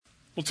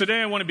Well,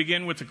 today I want to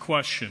begin with a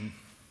question.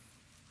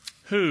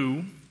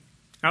 Who,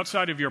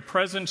 outside of your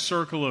present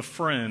circle of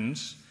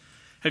friends,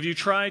 have you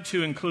tried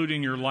to include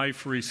in your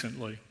life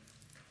recently?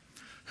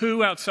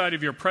 Who, outside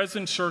of your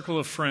present circle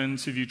of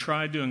friends, have you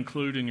tried to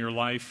include in your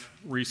life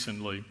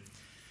recently?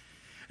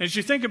 As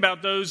you think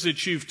about those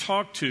that you've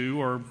talked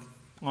to or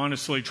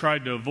honestly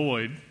tried to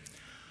avoid,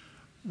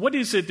 what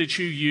is it that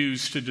you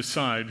use to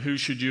decide who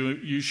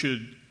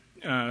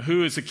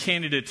is a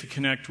candidate to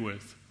connect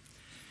with?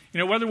 You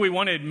know, whether we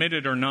want to admit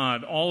it or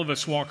not, all of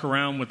us walk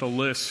around with a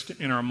list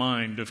in our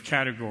mind of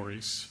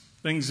categories,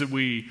 things that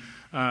we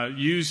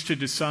use to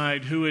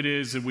decide who it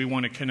is that we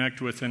want to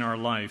connect with in our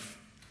life.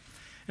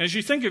 As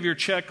you think of your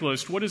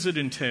checklist, what does it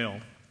entail?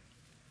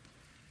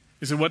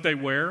 Is it what they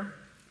wear?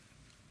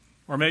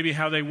 Or maybe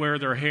how they wear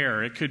their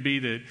hair? It could be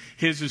that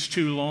his is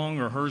too long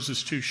or hers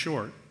is too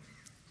short.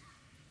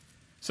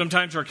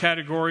 Sometimes our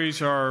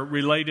categories are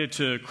related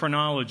to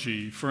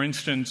chronology. For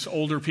instance,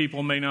 older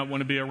people may not want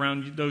to be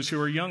around those who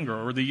are younger,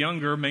 or the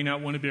younger may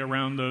not want to be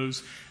around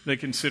those they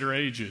consider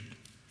aged.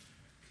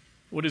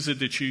 What is it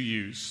that you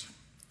use?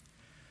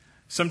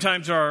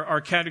 Sometimes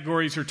our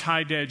categories are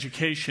tied to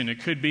education.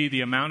 It could be the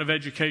amount of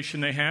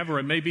education they have, or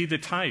it may be the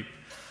type.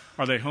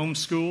 Are they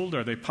homeschooled?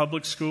 Are they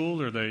public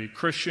schooled? Are they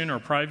Christian or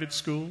private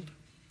schooled?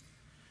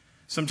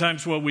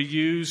 Sometimes what we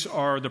use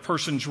are the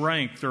person's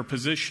rank, their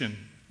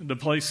position, the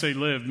place they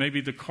live,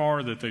 maybe the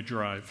car that they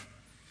drive.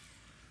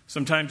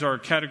 Sometimes our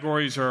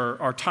categories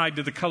are tied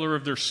to the color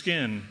of their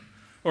skin,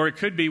 or it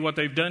could be what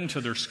they've done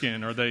to their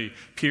skin. Are they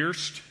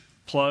pierced,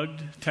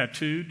 plugged,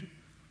 tattooed?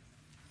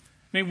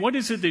 I mean, what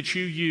is it that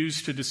you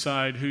use to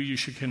decide who you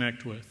should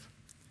connect with?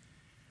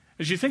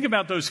 As you think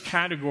about those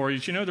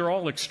categories, you know they're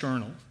all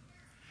external.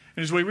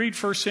 And as we read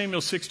 1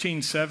 Samuel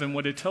 16:7,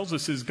 what it tells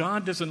us is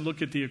God doesn't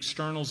look at the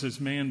externals as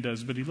man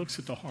does, but he looks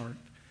at the heart.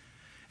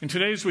 And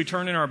today, as we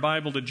turn in our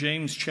Bible to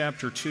James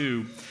chapter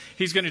 2,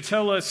 he's going to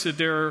tell us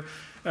that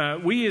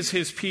we as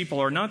his people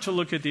are not to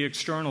look at the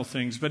external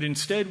things, but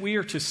instead we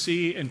are to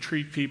see and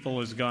treat people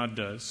as God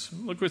does.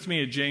 Look with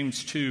me at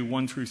James 2,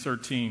 1 through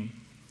 13.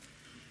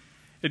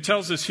 It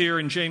tells us here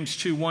in James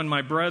 2:1,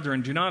 "My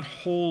brethren, do not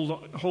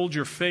hold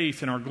your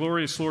faith in our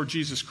glorious Lord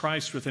Jesus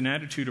Christ with an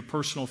attitude of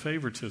personal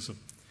favoritism.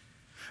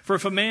 For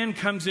if a man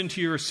comes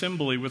into your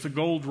assembly with a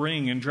gold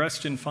ring and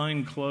dressed in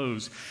fine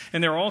clothes,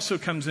 and there also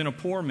comes in a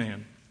poor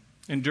man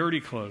in dirty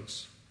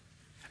clothes,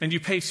 and you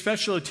pay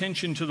special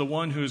attention to the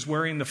one who is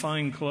wearing the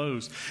fine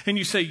clothes, and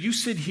you say, 'You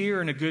sit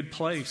here in a good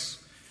place,'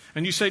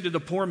 and you say to the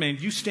poor man,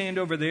 'You stand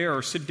over there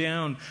or sit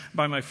down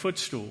by my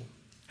footstool,'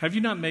 have you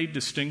not made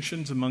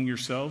distinctions among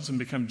yourselves and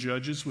become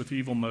judges with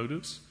evil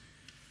motives?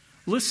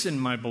 Listen,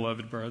 my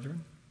beloved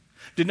brethren.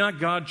 Did not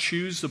God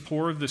choose the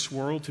poor of this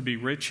world to be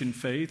rich in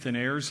faith and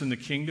heirs in the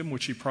kingdom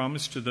which he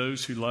promised to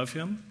those who love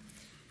him?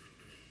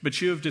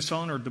 But you have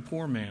dishonored the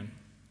poor man.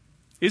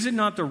 Is it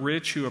not the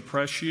rich who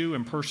oppress you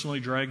and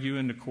personally drag you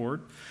into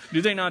court?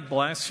 Do they not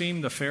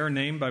blaspheme the fair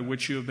name by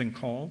which you have been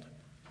called?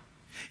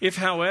 If,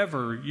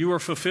 however, you are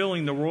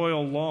fulfilling the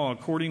royal law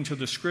according to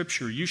the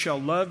Scripture, 'You shall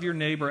love your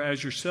neighbor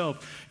as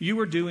yourself,' you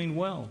are doing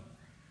well.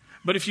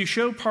 But if you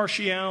show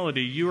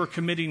partiality, you are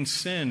committing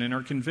sin and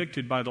are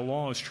convicted by the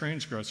law as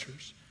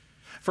transgressors.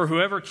 For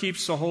whoever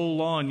keeps the whole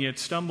law and yet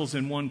stumbles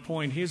in one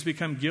point, he has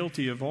become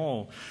guilty of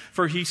all.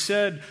 For he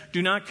said,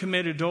 'Do not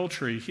commit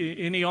adultery,'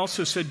 and he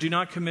also said, 'Do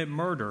not commit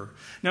murder.'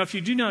 Now if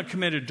you do not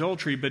commit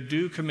adultery but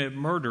do commit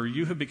murder,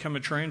 you have become a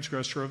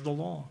transgressor of the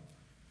law.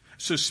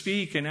 So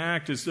speak and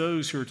act as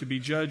those who are to be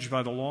judged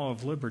by the law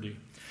of liberty.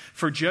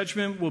 For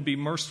judgment will be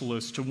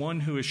merciless to one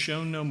who has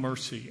shown no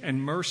mercy,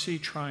 and mercy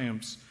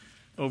triumphs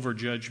over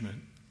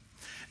judgment."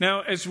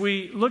 Now, as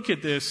we look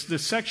at this, the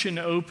section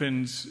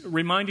opens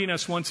reminding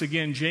us once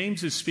again,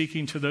 James is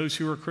speaking to those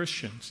who are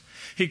Christians.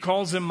 He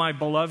calls them my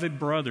beloved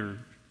brothers,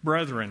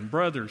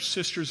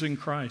 sisters in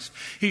Christ.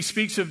 He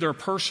speaks of their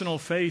personal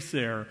faith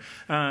there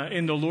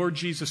in the Lord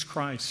Jesus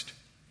Christ.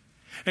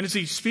 And as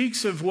he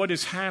speaks of what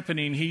is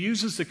happening, he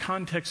uses the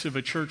context of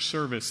a church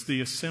service,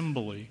 the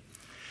assembly.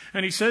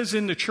 And he says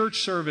in the church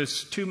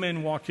service, two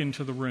men walk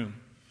into the room.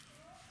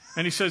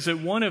 And he says that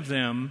one of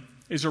them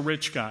is a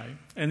rich guy,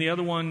 and the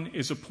other one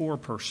is a poor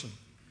person.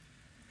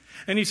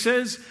 And he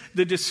says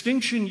the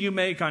distinction you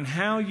make on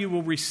how you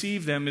will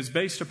receive them is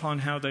based upon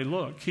how they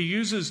look. He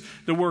uses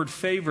the word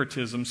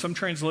favoritism. Some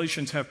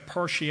translations have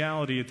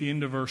partiality at the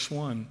end of verse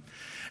 1.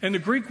 And the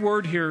Greek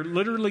word here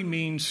literally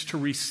means to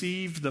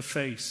receive the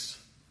face.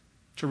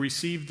 To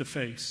receive the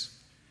face.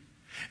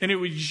 And it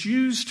was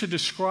used to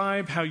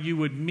describe how you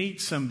would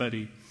meet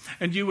somebody,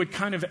 and you would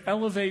kind of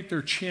elevate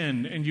their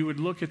chin, and you would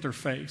look at their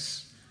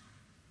face.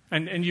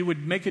 And you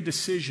would make a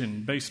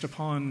decision based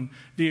upon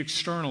the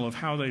external of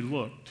how they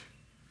looked.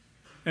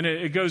 And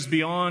it goes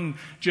beyond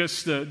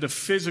just the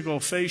physical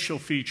facial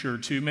feature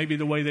to maybe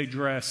the way they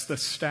dress, the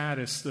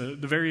status, the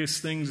various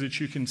things that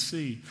you can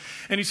see.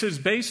 And he says,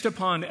 based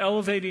upon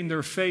elevating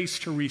their face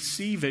to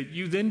receive it,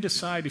 you then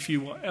decide if you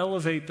will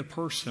elevate the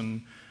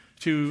person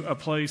to a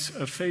place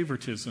of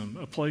favoritism,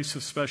 a place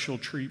of special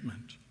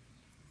treatment.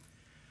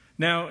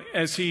 Now,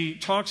 as he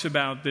talks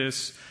about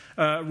this,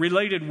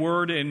 related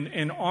word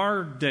in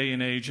our day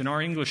and age, in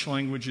our English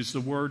language, is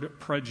the word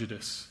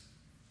prejudice.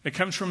 It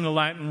comes from the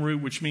Latin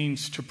root, which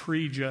means to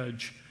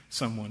prejudge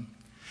someone.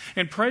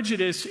 And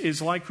prejudice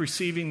is like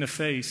receiving the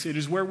face. It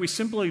is where we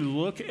simply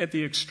look at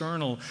the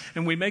external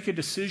and we make a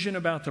decision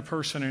about the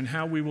person and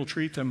how we will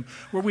treat them,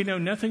 where we know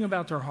nothing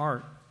about their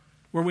heart,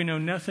 where we know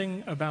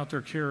nothing about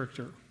their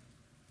character.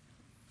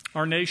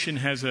 Our nation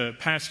has a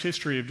past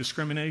history of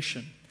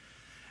discrimination.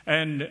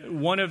 And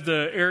one of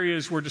the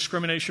areas where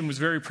discrimination was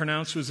very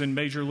pronounced was in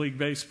Major League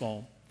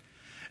Baseball.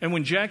 And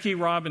when Jackie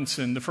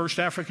Robinson, the first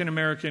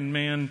African-American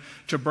man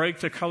to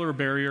break the color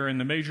barrier in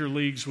the major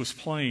leagues, was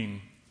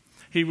playing,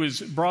 he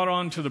was brought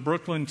on to the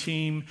Brooklyn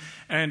team,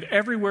 and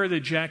everywhere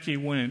that Jackie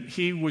went,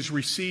 he was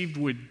received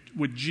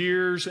with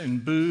jeers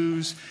and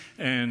boos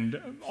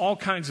and all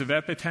kinds of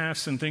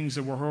epitaphs and things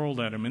that were hurled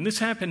at him. And this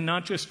happened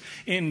not just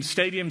in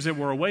stadiums that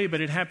were away,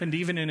 but it happened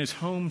even in his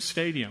home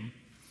stadium.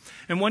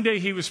 And one day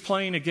he was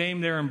playing a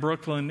game there in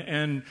Brooklyn,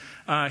 and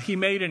he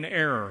made an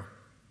error.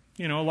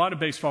 You know, a lot of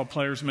baseball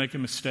players make a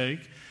mistake,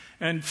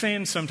 and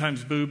fans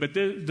sometimes boo, but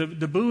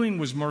the booing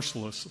was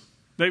merciless.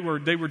 They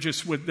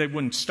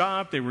wouldn't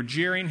stop. They were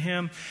jeering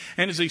him.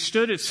 And as he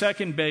stood at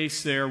second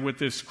base there with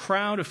this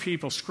crowd of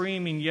people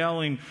screaming,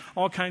 yelling,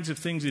 all kinds of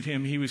things at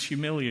him, he was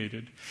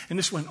humiliated. And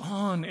this went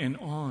on and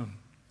on.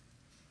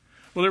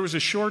 Well, there was a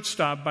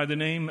shortstop by the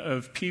name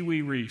of Pee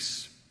Wee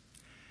Reese.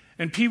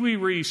 And Pee Wee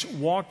Reese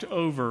walked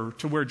over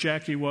to where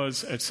Jackie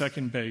was at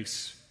second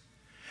base.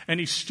 And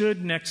he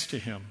stood next to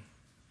him.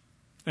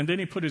 And then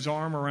he put his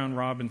arm around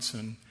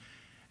Robinson.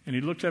 And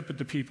he looked up at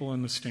the people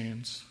in the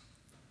stands.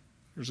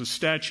 There's a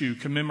statue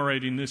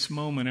commemorating this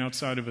moment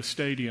outside of a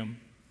stadium.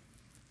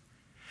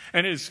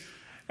 And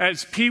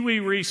as Pee Wee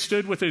Reese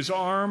stood with his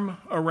arm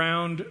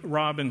around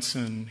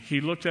Robinson,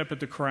 he looked up at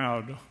the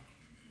crowd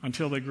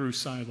until they grew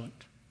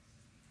silent.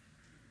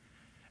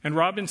 And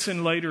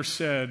Robinson later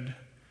said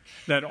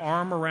that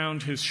arm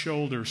around his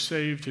shoulder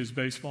saved his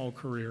baseball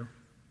career.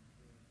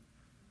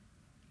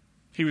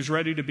 He was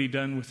ready to be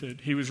done with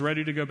it. He was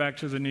ready to go back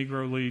to the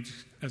Negro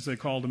Leagues, as they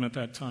called them at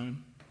that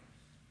time.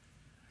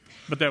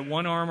 But that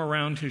one arm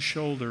around his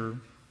shoulder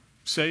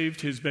saved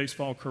his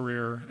baseball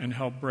career and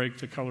helped break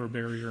the color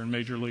barrier in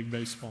Major League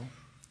Baseball.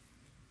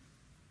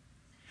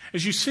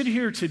 As you sit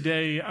here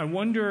today, I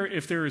wonder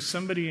if there is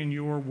somebody in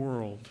your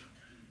world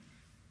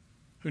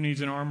who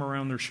needs an arm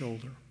around their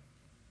shoulder.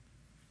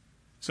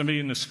 Somebody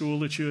in the school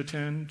that you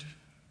attend,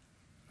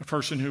 a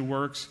person who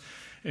works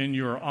in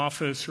your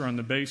office or on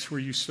the base where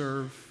you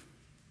serve,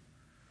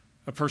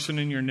 a person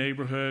in your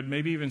neighborhood,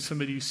 maybe even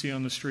somebody you see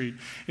on the street.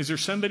 Is there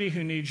somebody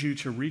who needs you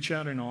to reach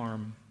out an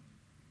arm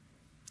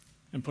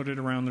and put it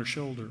around their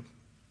shoulder?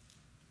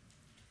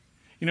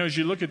 You know, as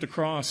you look at the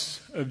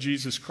cross of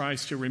Jesus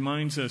Christ, it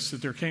reminds us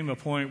that there came a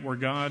point where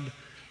God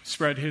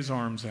spread his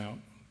arms out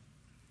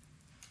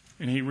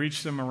and he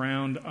reached them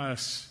around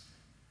us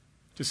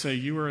to say,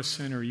 you are a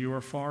sinner, you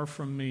are far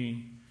from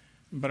me,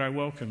 but I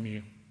welcome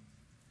you.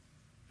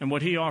 And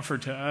what he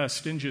offered to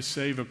us didn't just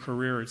save a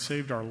career, it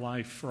saved our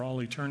life for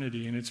all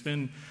eternity. And it's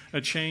been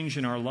a change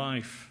in our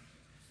life.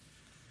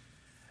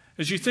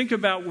 As you think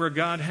about where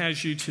God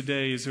has you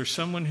today, is there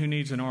someone who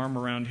needs an arm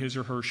around his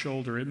or her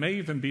shoulder? It may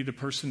even be the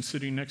person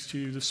sitting next to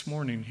you this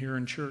morning here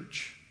in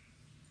church.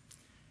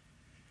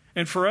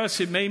 And for us,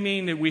 it may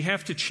mean that we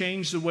have to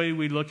change the way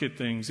we look at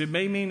things. It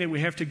may mean that we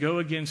have to go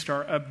against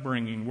our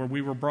upbringing, where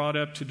we were brought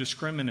up to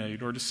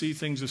discriminate or to see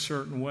things a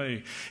certain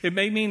way. It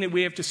may mean that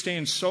we have to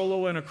stand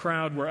solo in a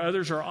crowd where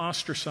others are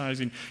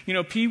ostracizing. You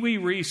know, Pee Wee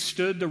Reese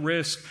stood the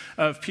risk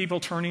of people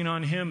turning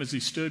on him as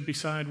he stood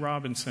beside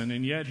Robinson,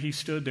 and yet he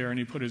stood there and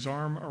he put his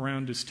arm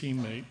around his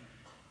teammate.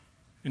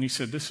 And he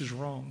said, this is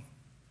wrong.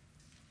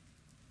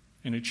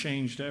 And it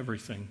changed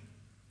everything.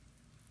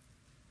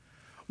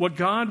 What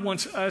God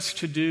wants us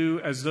to do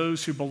as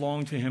those who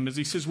belong to him is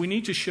he says we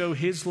need to show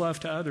his love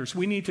to others.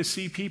 We need to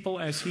see people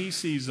as he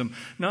sees them,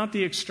 not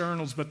the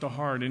externals but the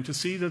heart, and to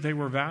see that they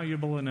were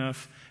valuable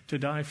enough to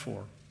die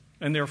for.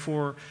 And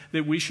therefore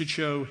that we should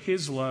show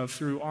his love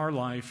through our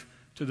life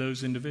to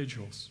those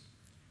individuals.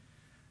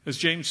 As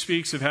James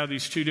speaks of how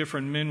these two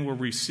different men were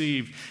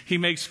received, he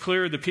makes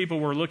clear the people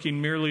were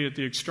looking merely at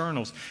the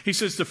externals. He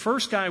says the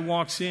first guy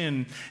walks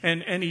in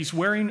and he's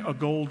wearing a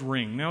gold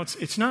ring. Now,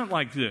 it's not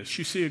like this.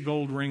 You see a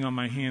gold ring on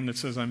my hand that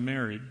says I'm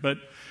married. But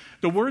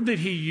the word that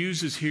he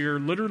uses here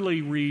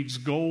literally reads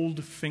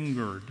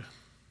gold-fingered.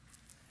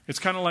 It's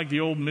kind of like the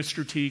old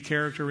Mr. T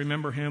character.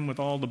 Remember him with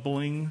all the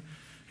bling?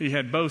 He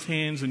had both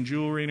hands and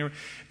jewelry. And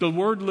everything. The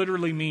word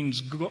literally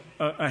means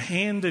a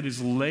hand that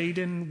is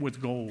laden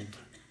with gold.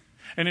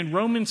 And in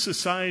Roman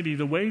society,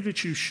 the way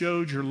that you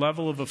showed your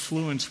level of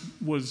affluence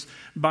was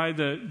by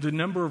the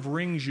number of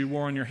rings you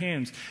wore on your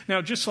hands.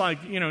 Now, just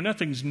like,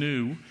 nothing's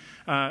new.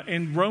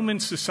 In Roman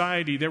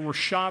society, there were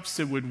shops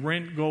that would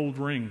rent gold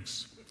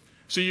rings.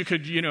 So you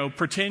could,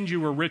 pretend you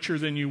were richer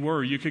than you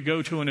were. You could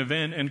go to an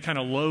event and kind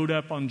of load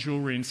up on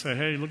jewelry and say,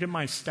 hey, look at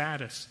my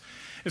status.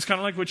 It's kind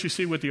of like what you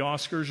see with the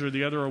Oscars or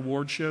the other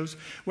award shows.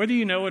 Whether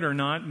you know it or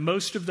not,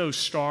 most of those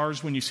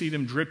stars, when you see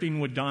them dripping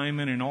with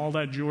diamond and all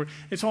that jewelry,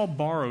 it's all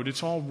borrowed,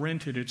 it's all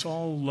rented, it's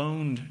all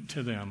loaned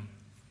to them.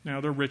 Now,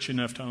 they're rich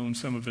enough to own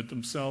some of it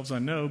themselves, I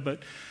know,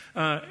 but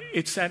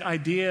it's that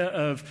idea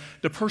of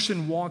the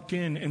person walked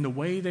in and the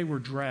way they were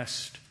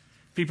dressed.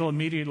 People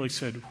immediately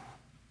said,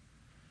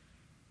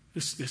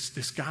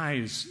 this guy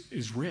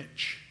is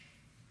rich.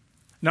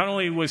 Not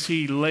only was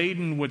he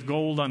laden with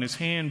gold on his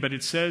hand, but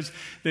it says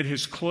that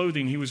his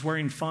clothing, he was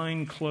wearing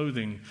fine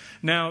clothing.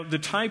 Now, the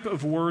type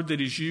of word that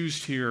is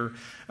used here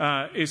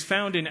is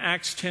found in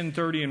Acts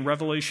 10:30 and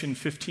Revelation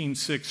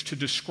 15:6 to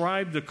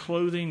describe the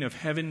clothing of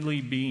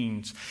heavenly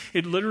beings.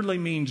 It literally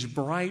means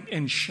bright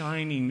and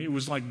shining. It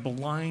was like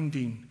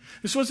blinding.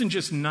 This wasn't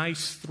just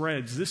nice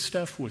threads. This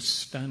stuff was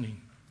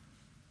stunning.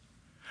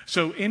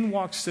 So in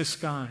walks this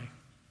guy,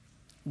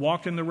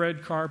 walking the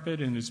red carpet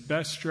in his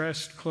best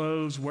dressed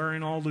clothes,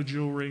 wearing all the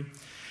jewelry.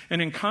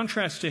 And in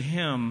contrast to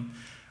him,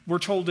 we're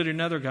told that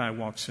another guy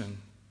walks in.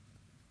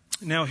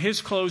 Now, his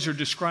clothes are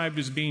described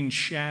as being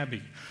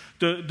shabby.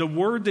 The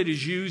word that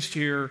is used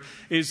here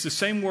is the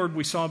same word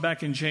we saw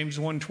back in James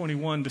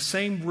 1:21, the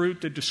same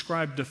root that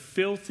described the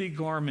filthy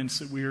garments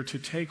that we are to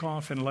take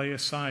off and lay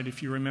aside,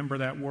 if you remember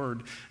that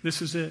word.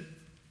 This is it.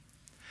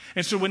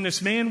 And so when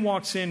this man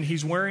walks in,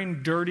 he's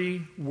wearing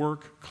dirty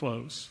work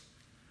clothes.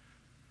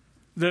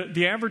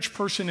 The average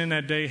person in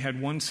that day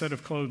had one set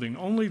of clothing.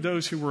 Only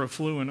those who were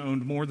affluent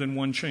owned more than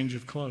one change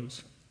of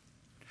clothes.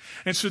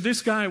 And so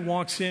this guy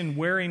walks in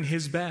wearing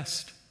his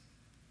best.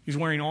 He's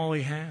wearing all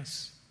he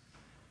has.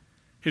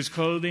 His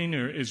clothing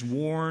is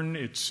worn,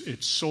 it's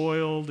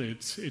soiled,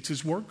 it's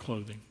his work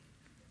clothing.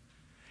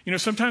 You know,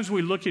 sometimes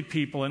we look at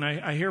people and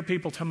I hear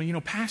people tell me,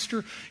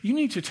 Pastor, you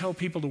need to tell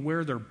people to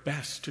wear their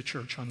best to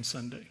church on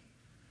Sunday.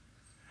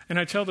 And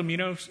I tell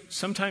them,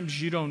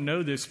 sometimes you don't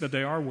know this, but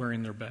they are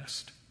wearing their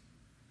best.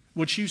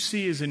 What you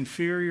see as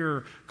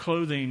inferior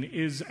clothing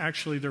is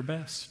actually their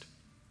best.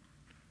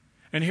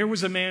 And here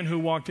was a man who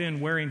walked in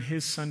wearing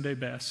his Sunday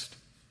best.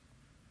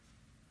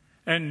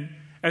 And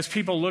as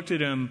people looked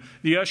at him,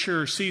 the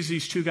usher sees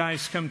these two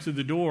guys come through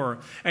the door,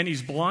 and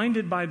he's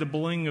blinded by the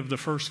bling of the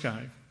first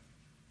guy.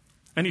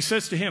 And he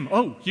says to him,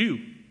 "Oh,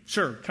 you,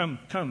 sir, come."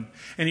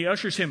 And he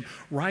ushers him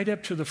right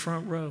up to the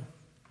front row.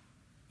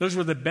 Those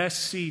were the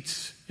best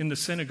seats in the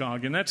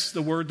synagogue. And that's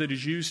the word that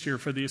is used here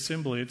for the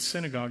assembly. It's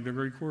synagogue, the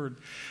Greek word.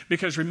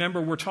 Because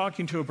remember, we're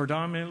talking to a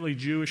predominantly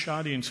Jewish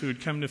audience who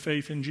had come to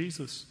faith in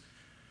Jesus.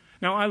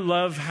 Now, I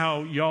love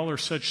how y'all are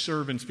such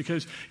servants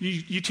because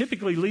you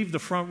typically leave the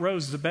front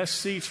rows, the best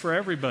seats for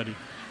everybody.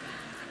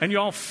 And you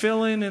all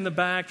fill in the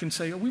back and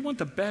say, we want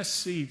the best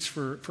seats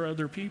for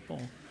other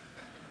people.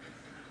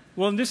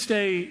 Well, in this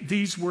day,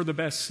 these were the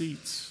best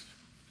seats.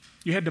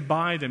 You had to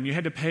buy them. You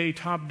had to pay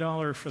top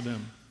dollar for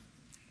them.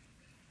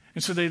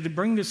 And so they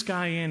bring this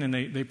guy in and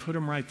they put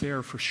him right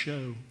there for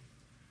show.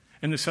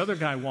 And this other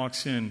guy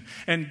walks in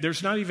and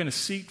there's not even a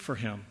seat for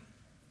him.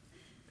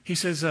 He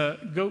says,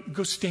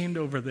 go stand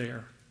over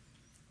there.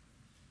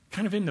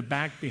 Kind of in the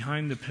back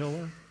behind the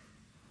pillar.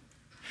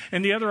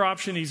 And the other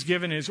option he's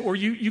given is, or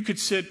you could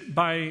sit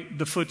by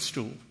the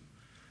footstool.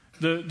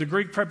 The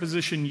Greek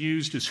preposition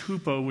used is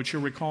hupo, which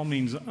you'll recall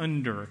means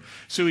under.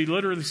 So he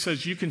literally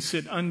says you can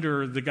sit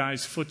under the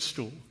guy's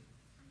footstool.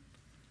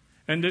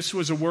 And this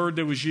was a word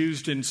that was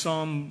used in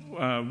Psalm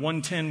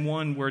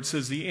 110:1 where it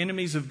says the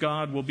enemies of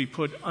God will be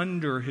put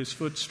under his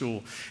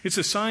footstool. It's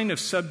a sign of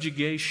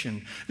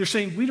subjugation. They're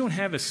saying we don't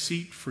have a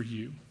seat for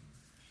you.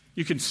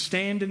 You can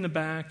stand in the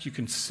back. You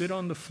can sit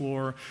on the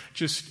floor.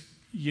 Just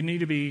you need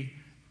to be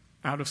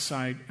out of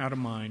sight, out of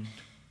mind.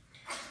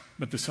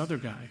 But this other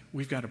guy,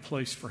 we've got a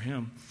place for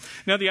him.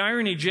 Now, the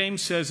irony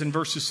James says in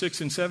verses 6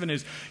 and 7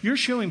 is you're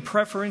showing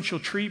preferential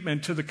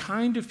treatment to the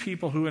kind of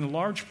people who, in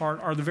large part,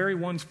 are the very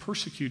ones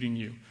persecuting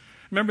you.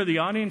 Remember, the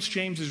audience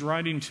James is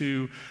writing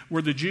to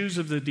were the Jews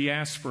of the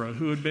diaspora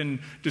who had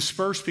been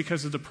dispersed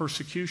because of the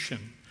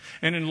persecution.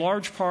 And in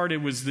large part,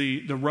 it was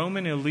the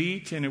Roman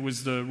elite and it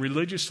was the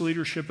religious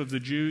leadership of the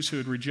Jews who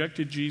had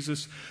rejected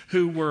Jesus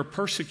who were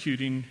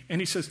persecuting. And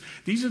he says,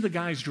 these are the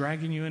guys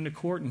dragging you into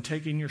court and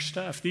taking your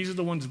stuff. These are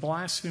the ones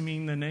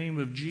blaspheming the name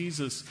of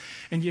Jesus.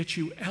 And yet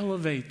you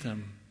elevate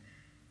them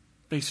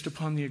based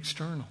upon the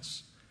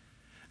externals.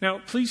 Now,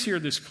 please hear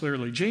this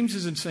clearly. James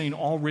isn't saying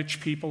all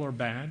rich people are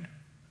bad.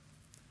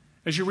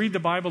 As you read the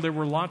Bible, there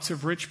were lots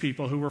of rich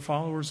people who were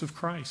followers of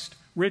Christ.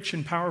 Rich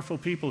and powerful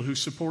people who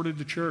supported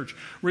the church.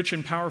 Rich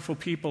and powerful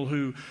people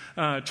who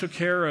took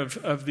care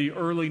of the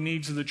early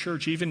needs of the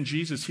church. Even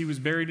Jesus, he was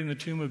buried in the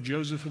tomb of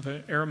Joseph of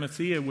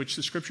Arimathea, which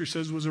the scripture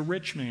says was a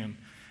rich man.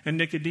 And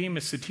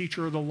Nicodemus, the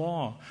teacher of the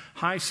law.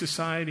 High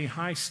society,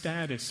 high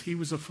status. He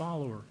was a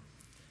follower.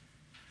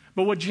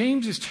 But what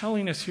James is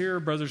telling us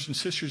here, brothers and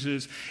sisters,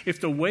 is if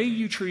the way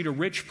you treat a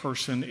rich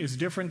person is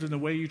different than the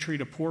way you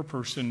treat a poor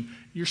person,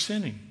 you're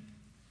sinning.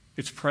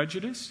 It's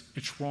prejudice,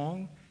 it's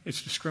wrong,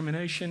 it's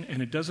discrimination,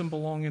 and it doesn't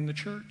belong in the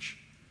church.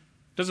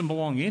 It doesn't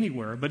belong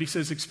anywhere, but he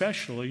says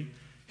especially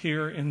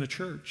here in the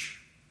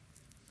church.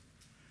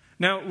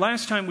 Now,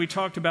 last time we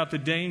talked about the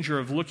danger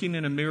of looking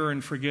in a mirror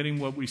and forgetting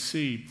what we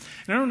see.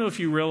 And I don't know if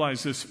you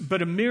realize this,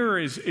 but a mirror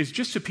is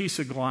just a piece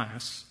of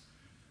glass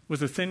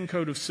with a thin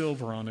coat of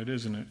silver on it,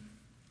 isn't it?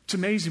 It's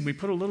amazing. We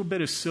put a little bit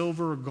of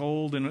silver or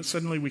gold and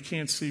suddenly we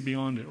can't see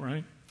beyond it,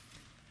 right?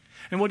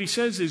 And what he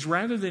says is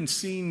rather than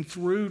seeing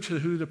through to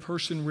who the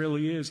person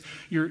really is,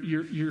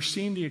 you're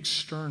seeing the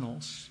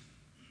externals.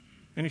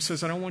 And he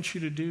says, I don't want you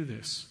to do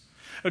this.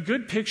 A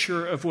good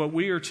picture of what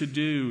we are to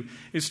do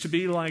is to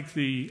be like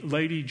the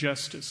Lady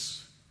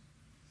Justice.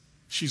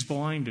 She's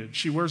blinded.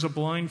 She wears a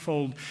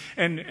blindfold.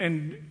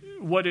 And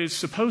what is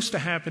supposed to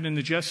happen in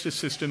the justice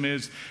system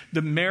is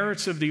the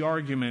merits of the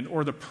argument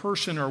or the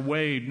person are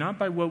weighed, not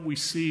by what we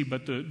see,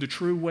 but the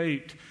true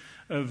weight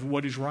of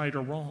what is right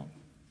or wrong.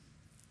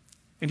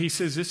 And he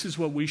says this is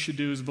what we should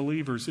do as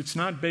believers. It's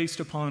not based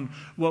upon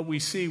what we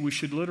see. We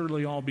should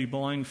literally all be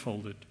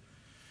blindfolded.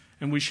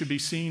 And we should be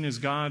seen as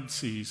God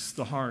sees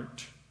the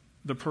heart,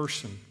 the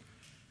person.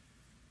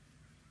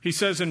 He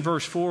says in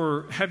verse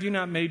 4, have you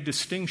not made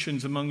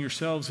distinctions among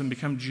yourselves and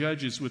become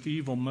judges with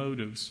evil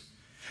motives?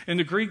 In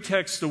the Greek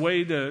text, the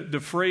way the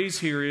phrase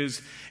here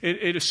is,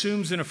 it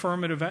assumes an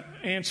affirmative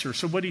answer.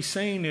 So what he's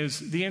saying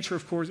is, the answer,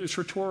 of course, is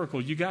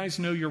rhetorical. You guys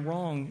know you're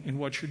wrong in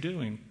what you're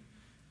doing.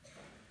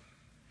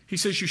 He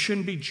says you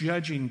shouldn't be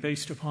judging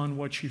based upon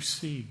what you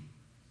see.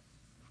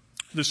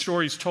 The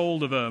story is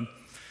told of a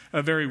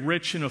very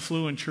rich and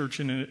affluent church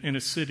in a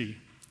city.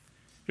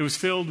 It was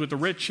filled with the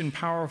rich and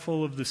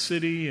powerful of the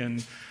city,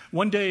 and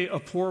one day a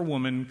poor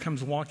woman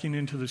comes walking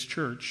into this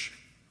church.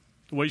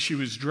 The way she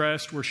was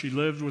dressed, where she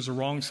lived, was the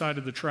wrong side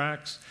of the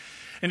tracks.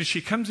 And as she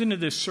comes into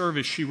this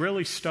service, she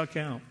really stuck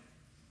out.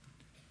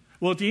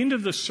 Well, at the end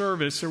of the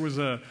service, there was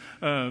a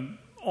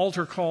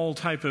altar call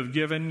type of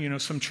given.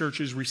 Some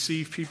churches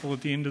receive people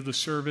at the end of the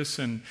service.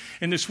 And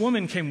this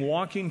woman came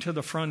walking to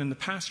the front, and the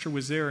pastor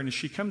was there. And as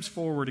she comes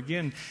forward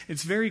again,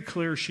 it's very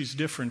clear she's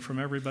different from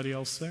everybody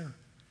else there.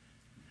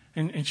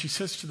 And she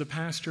says to the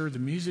pastor, the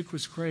music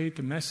was great,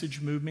 the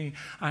message moved me.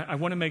 I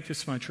want to make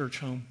this my church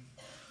home.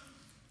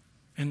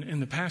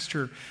 And the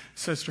pastor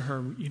says to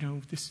her,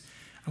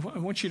 I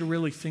want you to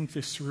really think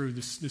this through.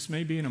 This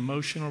may be an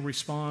emotional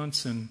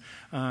response, and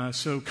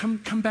so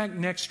come back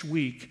next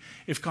week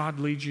if God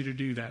leads you to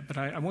do that. But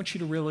I want you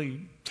to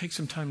really take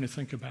some time to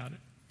think about it.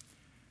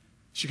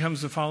 She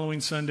comes the following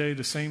Sunday,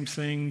 the same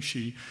thing.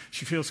 She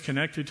feels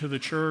connected to the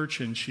church,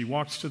 and she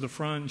walks to the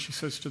front, and she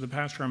says to the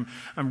pastor,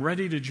 I'm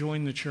ready to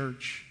join the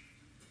church.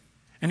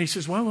 And he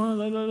says, well,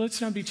 let's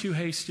not be too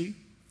hasty.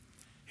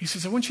 He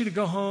says, I want you to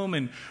go home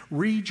and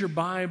read your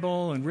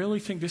Bible and really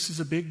think this is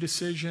a big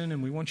decision,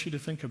 and we want you to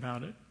think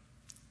about it.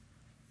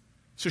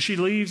 So she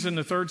leaves, and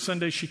the third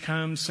Sunday she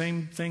comes,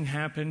 same thing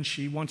happens.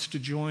 She wants to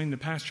join. The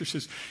pastor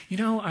says,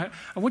 I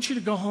want you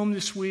to go home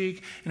this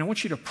week, and I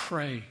want you to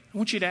pray. I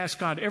want you to ask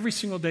God every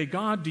single day,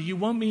 God, do you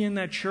want me in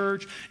that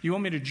church? Do you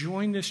want me to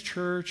join this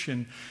church?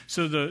 And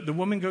so the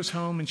woman goes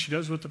home, and she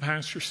does what the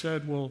pastor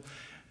said. Well,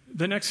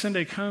 the next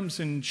Sunday comes,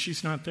 and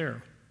she's not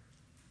there.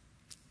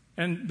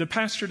 And the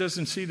pastor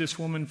doesn't see this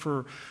woman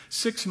for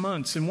 6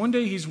 months. And one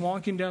day he's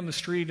walking down the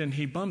street, and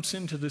he bumps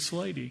into this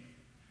lady.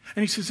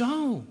 And he says,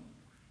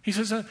 He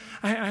says,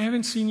 I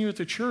haven't seen you at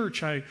the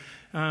church.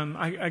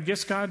 I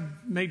guess God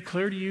made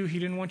clear to you he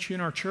didn't want you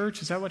in our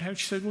church. Is that what happened?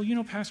 She said,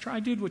 well, Pastor, I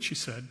did what you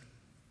said.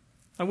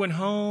 I went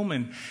home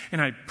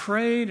and I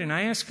prayed and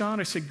I asked God.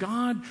 I said,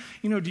 God,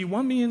 do you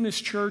want me in this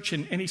church?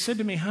 And he said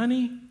to me,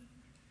 honey,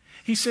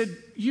 he said,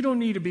 you don't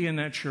need to be in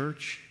that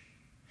church.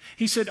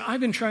 He said, I've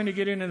been trying to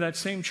get into that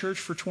same church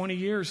for 20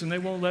 years and they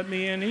won't let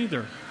me in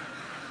either.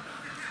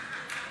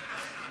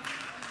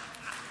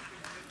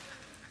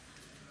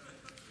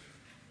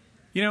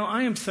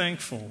 I am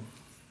thankful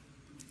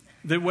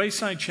that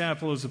Wayside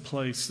Chapel is a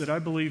place that I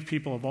believe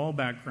people of all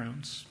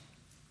backgrounds,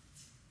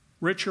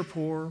 rich or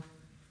poor,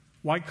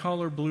 white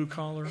collar, blue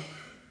collar,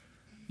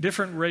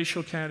 different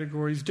racial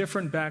categories,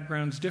 different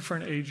backgrounds,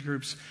 different age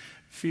groups,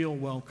 feel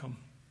welcome.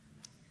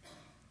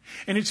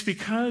 And it's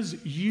because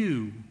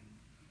you,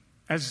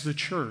 as the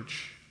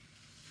church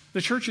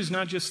is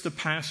not just the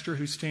pastor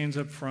who stands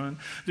up front.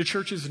 The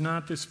church is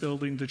not this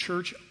building. The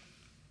church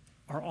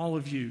are all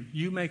of you.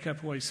 You make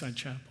up Wayside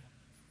Chapel.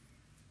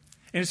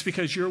 And it's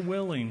because you're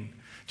willing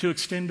to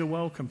extend a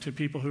welcome to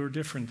people who are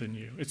different than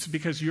you. It's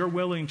because you're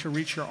willing to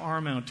reach your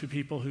arm out to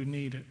people who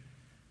need it.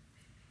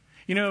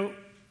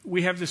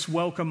 We have this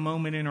welcome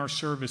moment in our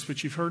service,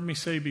 but you've heard me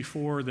say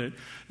before that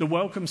the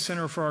welcome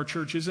center for our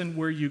church isn't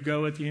where you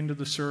go at the end of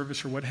the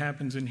service or what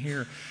happens in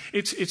here.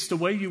 It's the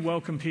way you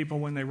welcome people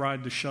when they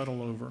ride the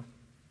shuttle over,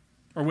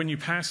 or when you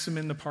pass them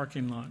in the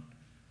parking lot,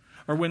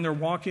 or when they're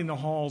walking the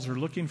halls or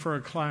looking for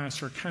a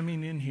class or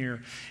coming in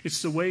here.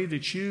 It's the way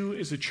that you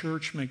as a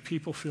church make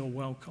people feel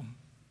welcome.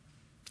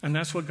 And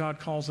that's what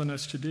God calls on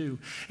us to do.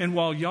 And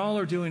while y'all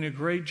are doing a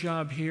great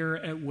job here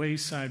at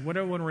Wayside, what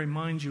I want to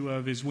remind you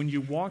of is when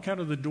you walk out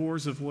of the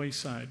doors of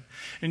Wayside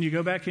and you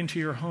go back into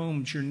your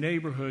homes, your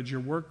neighborhoods,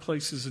 your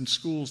workplaces and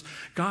schools,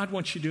 God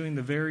wants you doing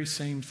the very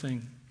same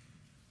thing.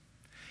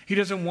 He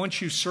doesn't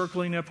want you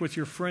circling up with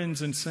your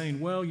friends and saying,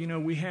 well,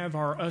 we have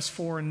our us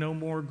four and no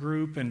more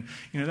group, and,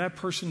 that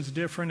person's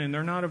different, and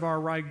they're not of our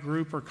right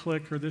group or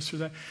clique or this or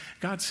that.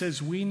 God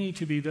says we need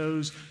to be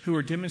those who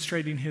are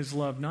demonstrating His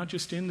love, not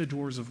just in the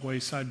doors of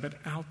Wayside, but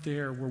out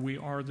there where we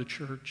are the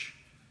church.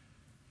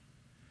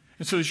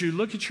 And so as you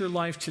look at your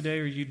life today,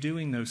 are you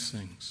doing those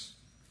things?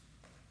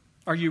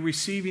 Are you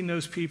receiving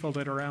those people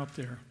that are out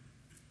there?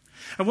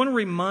 I want to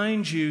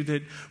remind you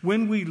that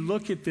when we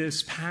look at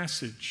this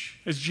passage,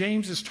 as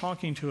James is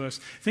talking to us,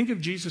 think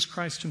of Jesus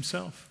Christ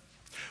Himself.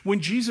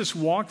 When Jesus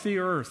walked the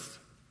earth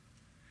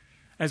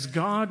as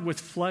God with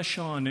flesh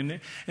on,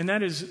 and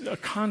that is a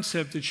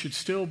concept that should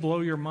still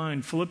blow your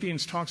mind.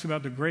 Philippians talks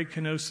about the great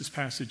kenosis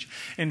passage,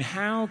 and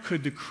how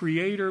could the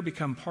Creator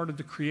become part of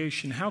the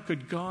creation? How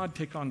could God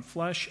take on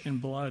flesh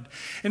and blood?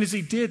 And as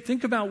He did,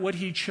 think about what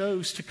He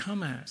chose to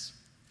come as.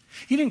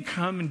 He didn't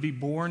come and be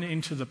born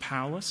into the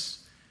palace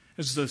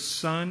as the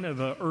son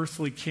of an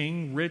earthly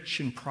king, rich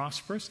and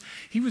prosperous.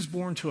 He was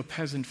born to a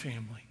peasant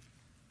family.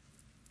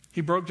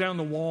 He broke down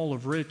the wall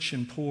of rich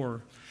and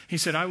poor. He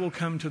said, I will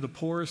come to the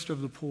poorest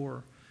of the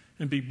poor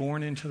and be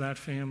born into that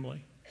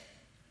family.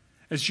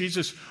 As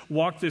Jesus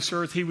walked this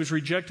earth, He was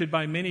rejected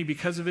by many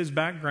because of His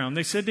background.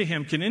 They said to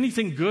Him, can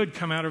anything good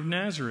come out of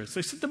Nazareth?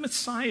 They said, the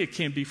Messiah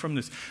can't be from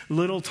this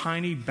little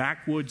tiny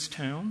backwoods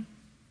town.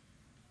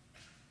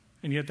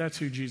 And yet that's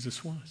who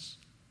Jesus was.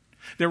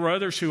 There were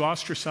others who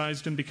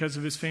ostracized Him because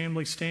of His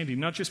family standing,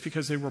 not just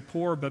because they were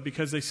poor, but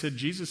because they said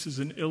Jesus is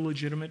an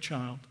illegitimate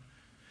child.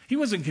 He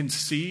wasn't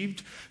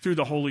conceived through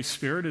the Holy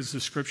Spirit, as the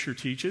Scripture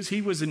teaches.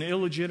 He was an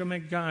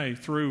illegitimate guy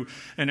through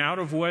an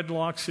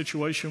out-of-wedlock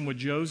situation with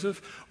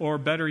Joseph, or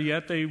better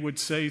yet, they would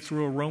say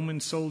through a Roman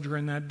soldier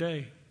in that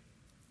day.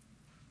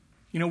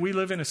 We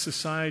live in a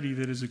society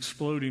that is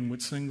exploding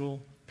with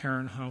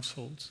single-parent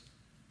households.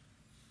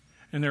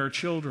 And there are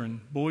children,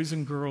 boys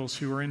and girls,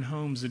 who are in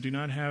homes that do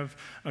not have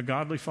a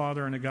godly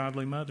father and a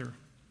godly mother.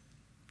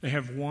 They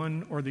have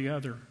one or the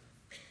other.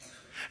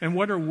 And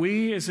what are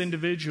we as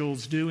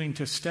individuals doing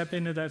to step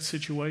into that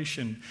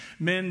situation?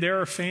 Men,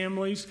 there are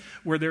families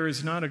where there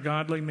is not a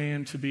godly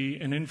man to be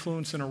an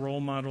influence and a role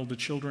model to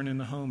children in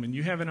the home. And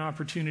you have an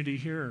opportunity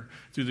here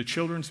through the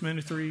children's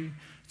ministry,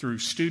 through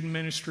student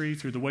ministry,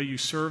 through the way you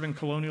serve in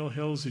Colonial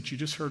Hills that you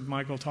just heard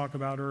Michael talk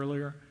about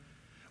earlier.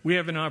 We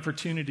have an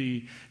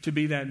opportunity to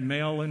be that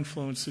male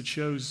influence that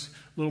shows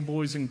little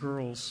boys and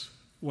girls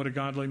what a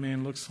godly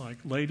man looks like.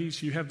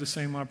 Ladies, you have the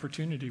same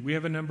opportunity. We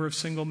have a number of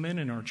single men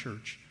in our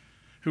church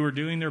who are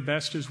doing their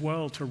best as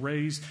well to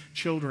raise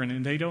children,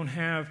 and they don't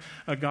have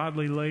a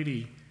godly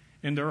lady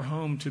in their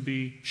home to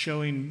be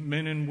showing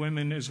men and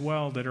women as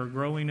well that are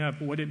growing up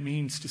what it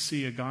means to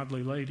see a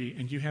godly lady,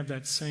 and you have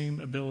that same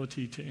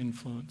ability to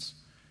influence.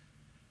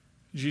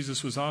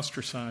 Jesus was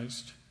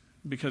ostracized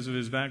because of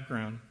His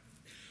background.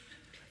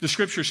 The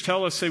Scriptures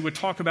tell us, they would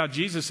talk about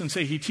Jesus and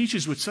say, He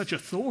teaches with such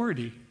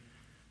authority.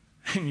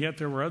 And yet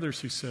there were others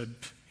who said,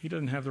 He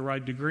doesn't have the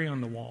right degree on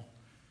the wall.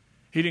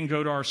 He didn't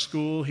go to our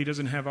school. He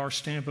doesn't have our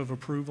stamp of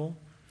approval.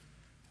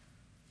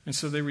 And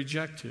so they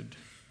rejected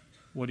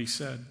what He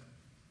said.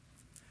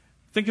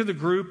 Think of the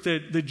group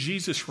that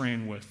Jesus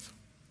ran with.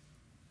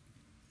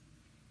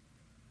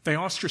 They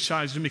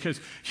ostracized Him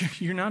because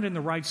you're not in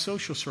the right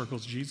social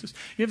circles, Jesus.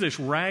 You have this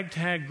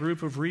ragtag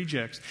group of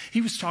rejects.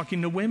 He was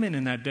talking to women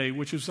in that day,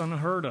 which was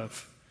unheard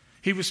of.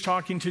 He was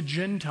talking to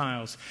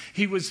Gentiles.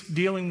 He was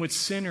dealing with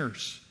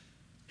sinners.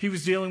 He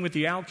was dealing with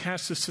the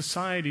outcasts of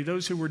society,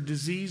 those who were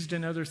diseased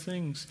in other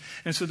things.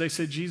 And so they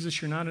said,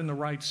 Jesus, you're not in the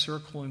right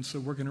circle, and so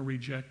we're going to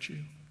reject you.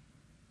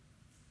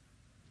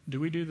 Do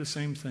we do the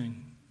same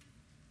thing?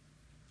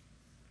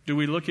 Do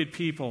we look at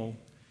people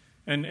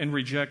and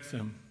reject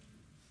them?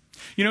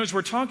 As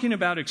we're talking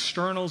about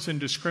externals and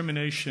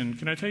discrimination,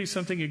 can I tell you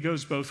something? It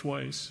goes both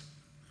ways.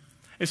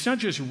 It's not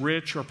just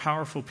rich or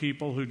powerful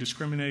people who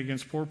discriminate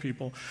against poor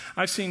people.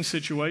 I've seen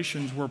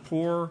situations where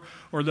poor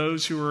or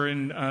those who are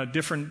in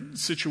different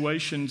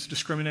situations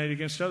discriminate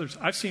against others.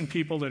 I've seen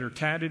people that are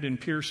tatted and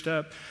pierced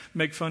up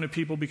make fun of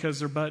people because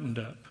they're buttoned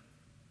up.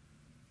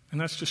 And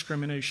that's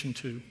discrimination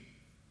too.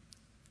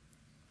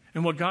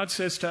 And what God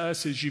says to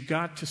us is you've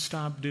got to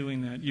stop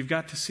doing that. You've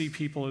got to see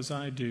people as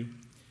I do.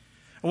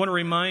 I want to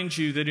remind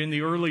you that in the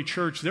early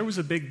church, there was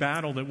a big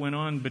battle that went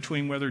on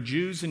between whether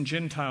Jews and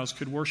Gentiles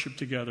could worship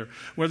together,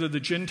 whether the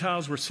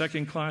Gentiles were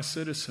second-class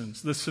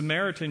citizens. The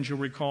Samaritans, you'll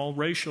recall,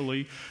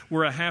 racially,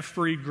 were a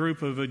half-breed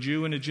group of a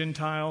Jew and a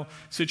Gentile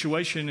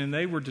situation, and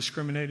they were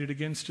discriminated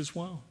against as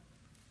well.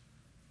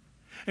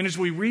 And as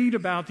we read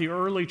about the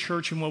early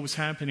church and what was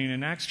happening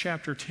in Acts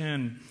chapter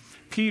 10,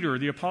 Peter,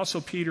 the Apostle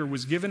Peter,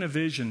 was given a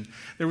vision.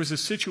 There was a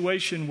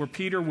situation where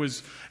Peter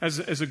was, as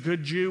a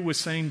good Jew, was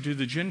saying, do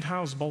the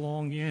Gentiles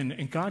belong in?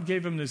 And God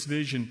gave him this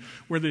vision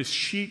where this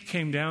sheet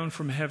came down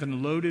from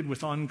heaven loaded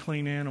with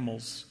unclean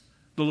animals.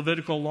 The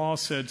Levitical law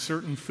said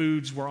certain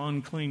foods were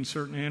unclean,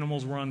 certain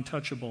animals were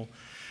untouchable.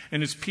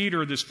 And as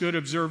Peter, this good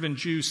observant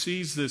Jew,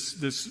 sees this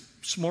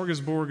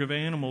smorgasbord of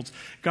animals,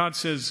 God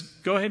says,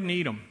 go ahead and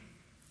eat them.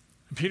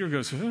 And Peter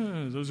goes,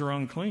 those are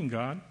unclean,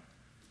 God.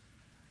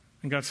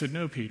 And God said,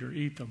 no, Peter,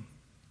 eat them.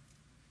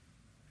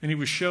 And he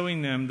was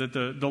showing them that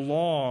the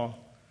law,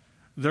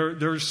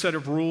 their set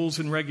of rules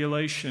and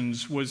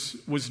regulations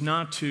was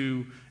not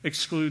to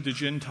exclude the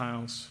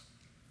Gentiles.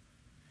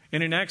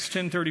 And in Acts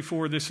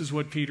 10:34, this is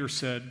what Peter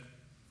said.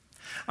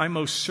 I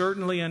most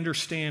certainly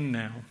understand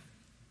now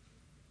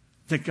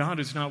that God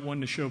is not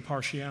one to show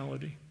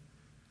partiality.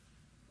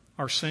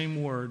 Our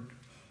same word.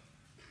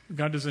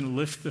 God doesn't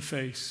lift the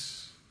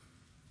face.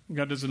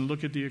 God doesn't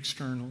look at the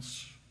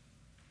externals.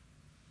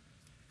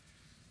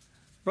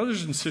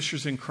 Brothers and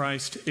sisters in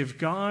Christ, if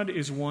God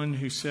is one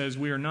who says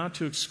we are not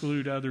to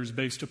exclude others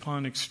based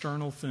upon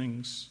external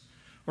things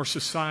or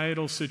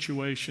societal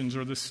situations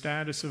or the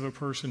status of a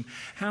person,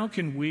 how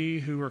can we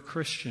who are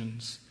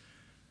Christians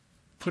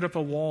put up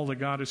a wall that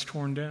God has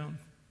torn down?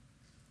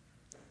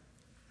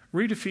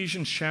 Read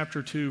Ephesians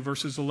chapter 2,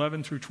 verses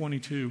 11 through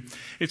 22.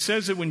 It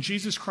says that when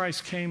Jesus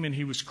Christ came and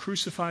he was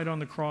crucified on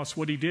the cross,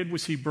 what he did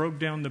was he broke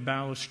down the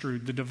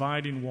balustrade, the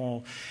dividing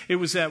wall. It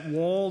was that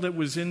wall that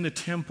was in the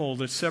temple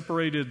that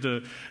separated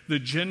the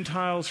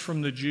Gentiles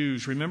from the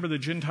Jews. Remember, the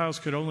Gentiles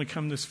could only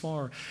come this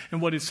far.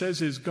 And what it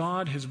says is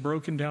God has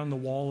broken down the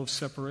wall of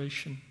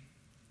separation.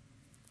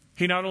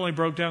 He not only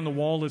broke down the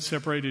wall that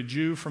separated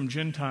Jew from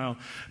Gentile,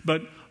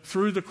 but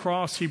through the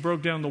cross, he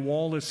broke down the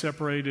wall that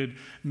separated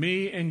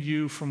me and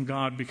you from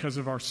God because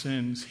of our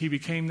sins. He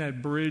became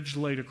that bridge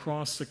laid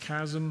across the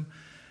chasm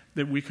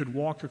that we could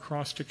walk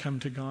across to come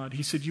to God.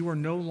 He said, you are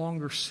no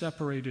longer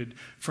separated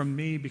from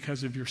me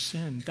because of your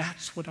sin.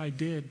 That's what I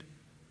did.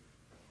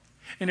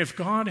 And if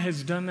God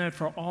has done that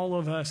for all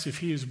of us, if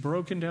he has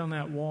broken down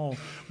that wall,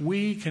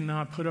 we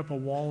cannot put up a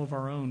wall of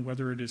our own,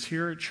 whether it is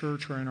here at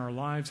church or in our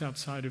lives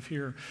outside of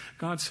here.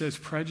 God says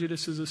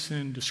prejudice is a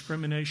sin,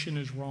 discrimination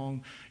is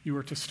wrong. You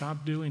are to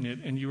stop doing it,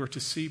 and you are to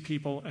see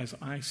people as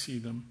I see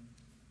them.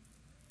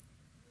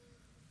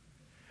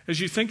 As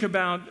you think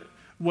about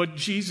what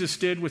Jesus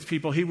did with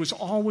people, he was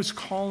always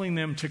calling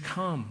them to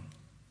come.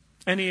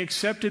 And he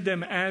accepted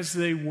them as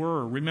they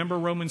were. Remember,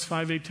 Romans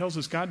 5:8 tells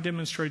us God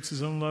demonstrates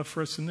his own love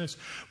for us in this.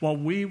 While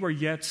we were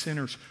yet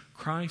sinners,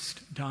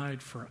 Christ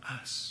died for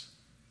us.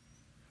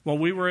 While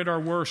we were at our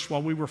worst,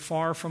 while we were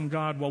far from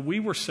God, while we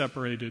were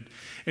separated,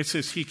 it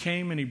says he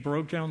came and he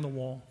broke down the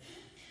wall.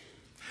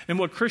 And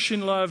what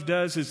Christian love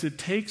does is it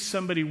takes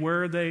somebody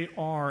where they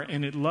are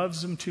and it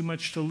loves them too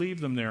much to leave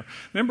them there.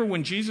 Remember,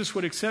 when Jesus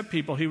would accept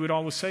people, he would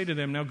always say to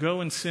them, now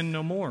go and sin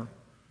no more.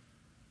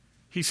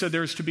 He said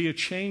there's to be a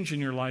change in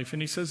your life,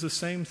 and he says the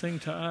same thing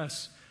to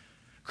us.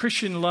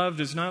 Christian love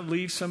does not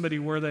leave somebody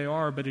where they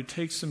are, but it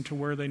takes them to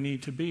where they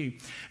need to be.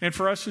 And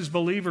for us as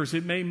believers,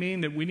 it may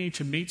mean that we need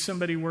to meet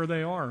somebody where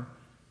they are,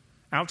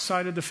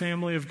 outside of the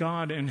family of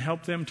God, and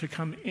help them to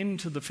come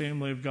into the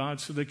family of God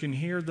so they can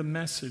hear the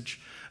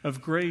message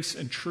of grace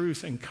and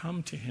truth and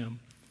come to him.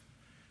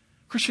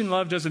 Christian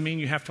love doesn't mean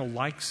you have to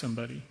like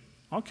somebody.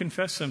 I'll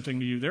confess something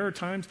to you. There are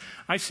times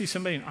I see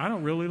somebody and I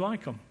don't really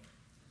like them.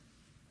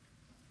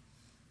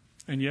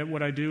 And yet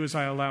what I do is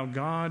I allow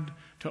God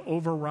to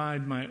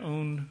override my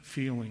own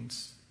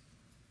feelings.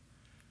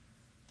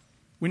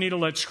 We need to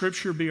let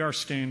Scripture be our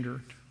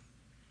standard.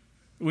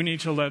 We need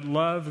to let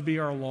love be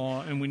our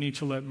law, and we need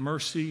to let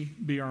mercy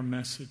be our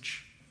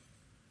message.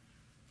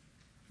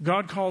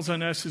 God calls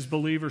on us as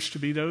believers to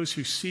be those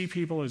who see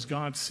people as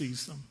God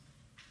sees them.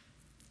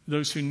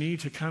 Those who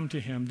need to come to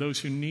him, those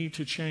who need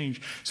to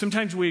change.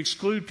 Sometimes we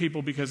exclude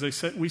people because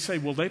we say,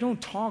 well, they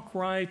don't talk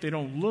right, they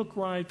don't look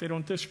right, they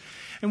don't this.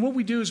 And what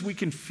we do is we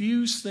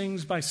confuse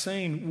things by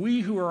saying,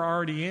 we who are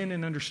already in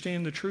and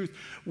understand the truth,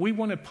 we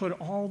want to put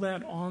all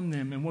that on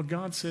them. And what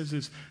God says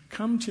is,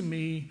 come to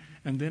me,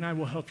 and then I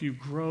will help you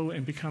grow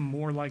and become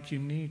more like you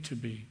need to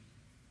be.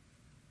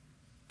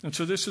 And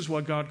so this is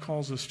what God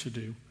calls us to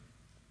do.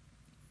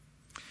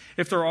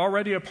 If they're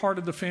already a part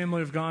of the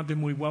family of God,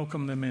 then we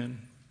welcome them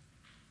in.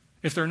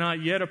 If they're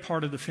not yet a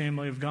part of the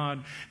family of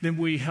God, then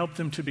we help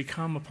them to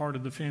become a part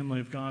of the family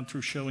of God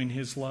through showing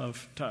his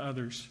love to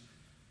others.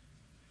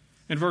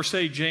 In verse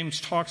 8, James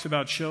talks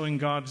about showing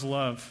God's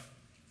love.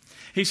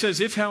 He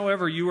says, if,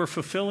 however, you are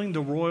fulfilling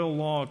the royal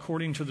law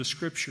according to the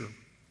Scripture,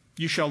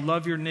 you shall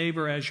love your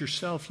neighbor as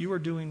yourself, you are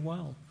doing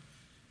well.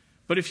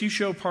 But if you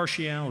show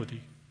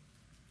partiality,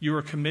 you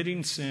are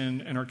committing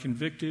sin and are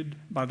convicted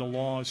by the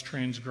law as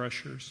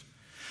transgressors.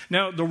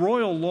 Now, the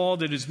royal law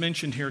that is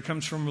mentioned here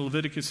comes from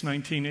Leviticus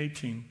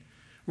 19:18,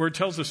 where it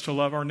tells us to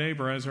love our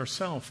neighbor as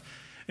ourselves.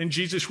 And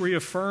Jesus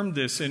reaffirmed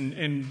this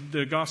in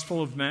the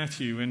Gospel of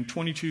Matthew in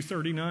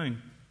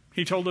 22:39.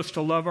 He told us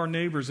to love our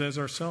neighbors as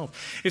ourselves.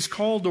 It's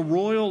called the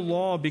royal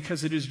law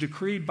because it is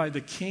decreed by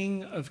the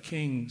King of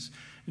Kings,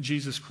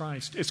 Jesus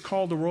Christ. It's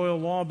called the royal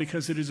law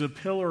because it is a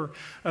pillar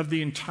of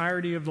the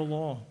entirety of the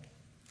law.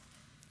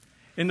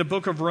 In the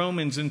book of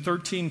Romans in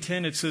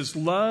 13:10, it says,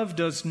 love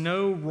does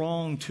no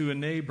wrong to a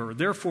neighbor.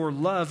 Therefore,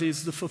 love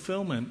is the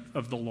fulfillment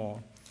of the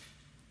law.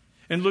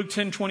 In Luke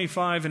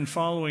 10:25 and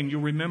following,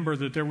 you'll remember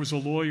that there was a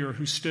lawyer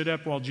who stood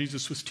up while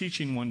Jesus was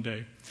teaching one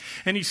day.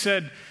 And he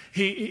said,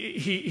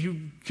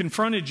 he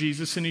confronted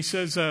Jesus and he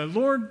says,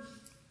 Lord,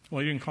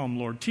 well, he didn't call him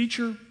Lord,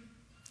 teacher,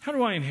 how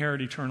do I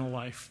inherit eternal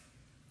life?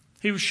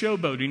 He was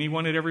showboating. He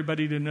wanted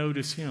everybody to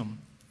notice him.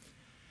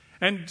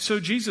 And so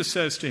Jesus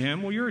says to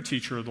him, well, you're a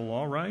teacher of the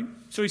law, right?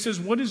 So he says,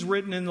 what is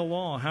written in the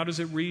law? How does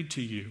it read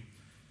to you?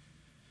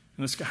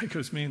 And this guy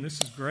goes, man,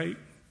 this is great.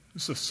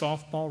 This is a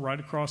softball right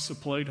across the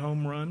plate,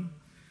 home run.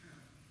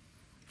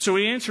 So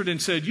he answered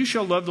and said, you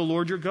shall love the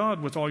Lord your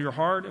God with all your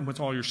heart and with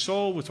all your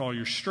soul, with all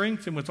your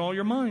strength and with all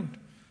your mind,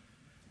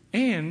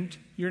 and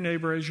your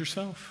neighbor as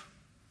yourself.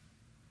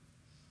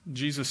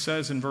 Jesus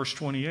says in verse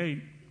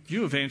 28,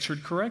 you have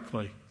answered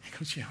correctly. He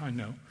goes, yeah, I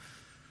know.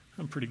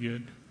 I'm pretty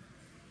good.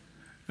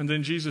 And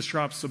then Jesus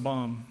drops the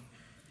bomb.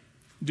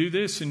 Do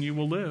this and you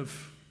will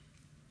live.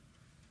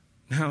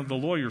 Now the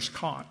lawyer's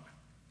caught.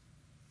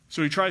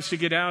 So he tries to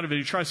get out of it.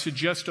 He tries to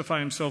justify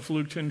himself.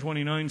 Luke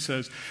 10:29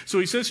 says. So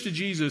he says to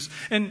Jesus,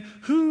 and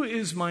who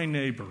is my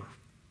neighbor?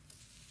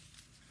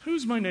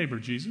 Who's my neighbor,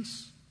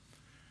 Jesus?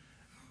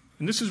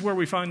 And this is where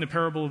we find the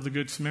parable of the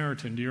Good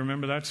Samaritan. Do you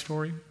remember that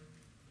story?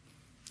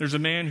 There's a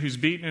man who's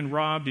beaten and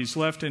robbed. He's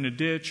left in a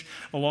ditch.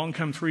 Along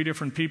come three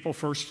different people.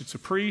 First, it's a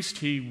priest.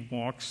 He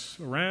walks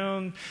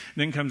around.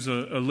 Then comes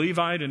a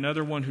Levite,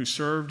 another one who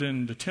served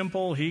in the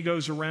temple. He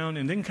goes around.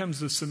 And then comes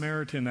the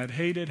Samaritan, that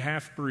hated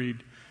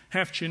half-breed,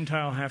 half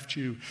Gentile, half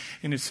Jew.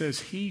 And it says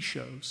he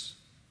shows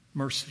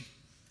mercy.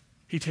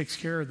 He takes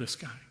care of this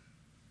guy.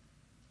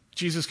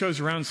 Jesus goes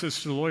around and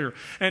says to the lawyer,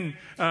 and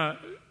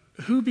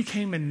who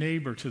became a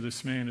neighbor to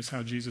this man is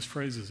how Jesus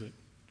phrases it.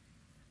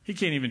 He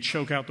can't even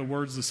choke out the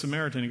words of the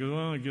Samaritan. He goes,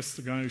 well, I guess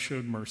the guy who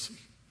showed mercy.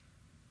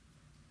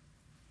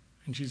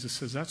 And Jesus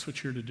says, that's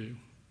what you're to do.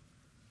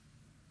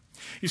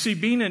 You see,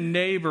 being a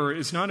neighbor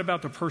is not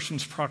about the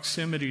person's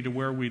proximity to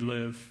where we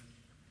live.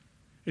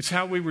 It's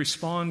how we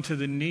respond to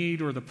the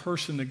need or the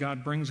person that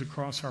God brings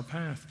across our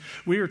path.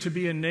 We are to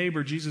be a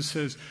neighbor, Jesus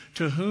says,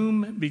 to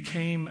whom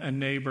became a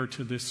neighbor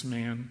to this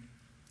man.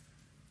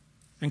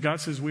 And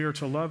God says we are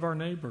to love our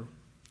neighbor.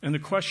 And the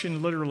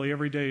question literally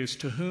every day is,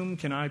 to whom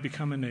can I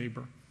become a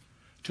neighbor?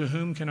 To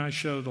whom can I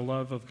show the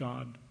love of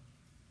God?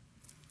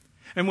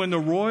 And when the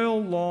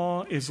royal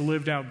law is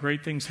lived out,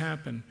 great things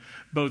happen,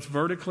 both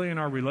vertically in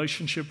our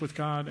relationship with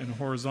God and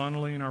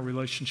horizontally in our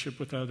relationship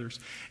with others.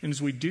 And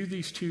as we do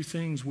these two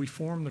things, we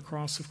form the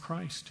cross of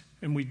Christ,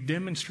 and we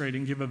demonstrate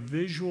and give a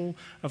visual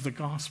of the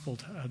gospel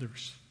to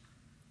others.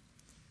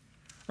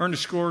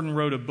 Ernest Gordon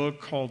wrote a book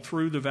called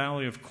Through the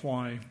Valley of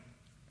Kwai.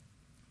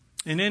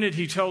 And in it,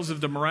 he tells of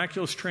the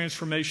miraculous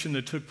transformation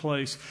that took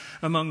place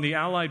among the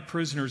Allied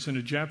prisoners in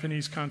a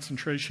Japanese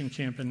concentration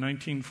camp in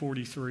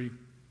 1943.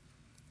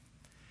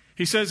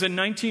 He says in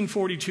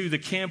 1942, the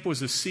camp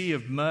was a sea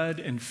of mud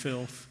and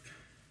filth,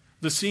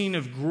 the scene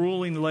of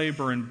grueling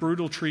labor and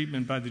brutal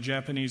treatment by the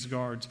Japanese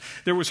guards.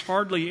 There was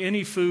hardly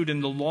any food,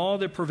 and the law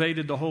that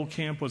pervaded the whole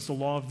camp was the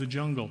law of the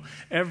jungle.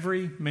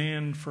 Every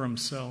man for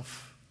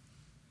himself.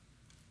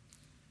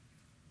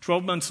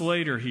 12 months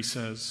later, he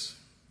says,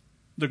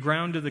 the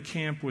ground of the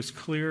camp was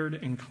cleared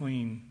and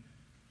clean.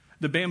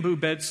 The bamboo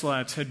bed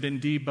slats had been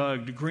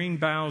debugged. Green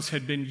boughs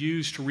had been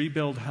used to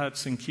rebuild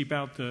huts and keep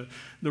out the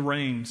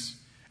rains.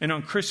 And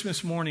on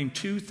Christmas morning,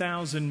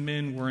 2,000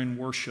 men were in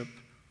worship.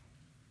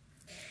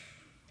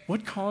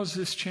 What caused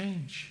this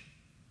change?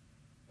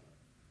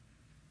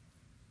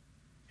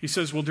 He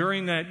says, well,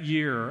 during that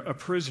year, a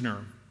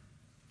prisoner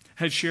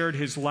had shared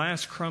his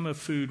last crumb of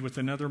food with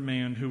another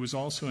man who was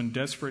also in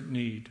desperate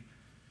need.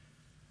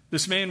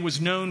 This man was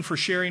known for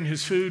sharing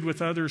his food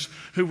with others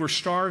who were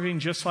starving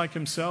just like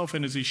himself,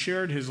 and as he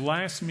shared his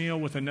last meal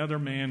with another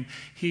man,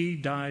 he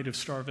died of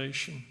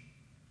starvation.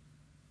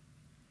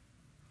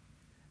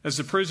 As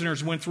the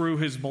prisoners went through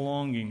his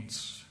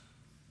belongings,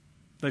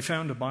 they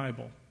found a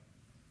Bible.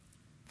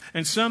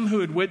 And some who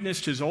had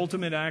witnessed his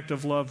ultimate act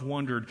of love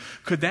wondered,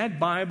 could that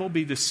Bible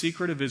be the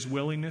secret of his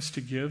willingness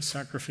to give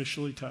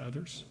sacrificially to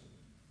others?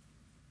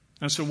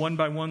 And so one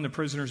by one, the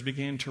prisoners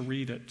began to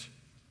read it.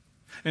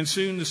 And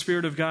soon the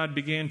Spirit of God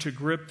began to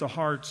grip the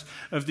hearts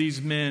of these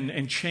men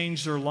and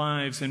change their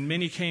lives. And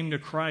many came to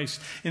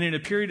Christ. And in a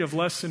period of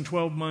less than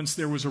 12 months,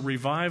 there was a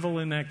revival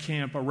in that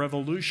camp, a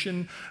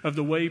revolution of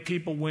the way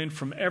people went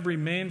from every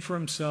man for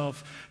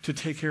himself to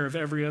take care of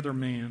every other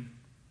man.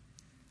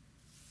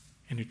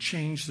 And it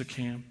changed the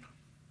camp.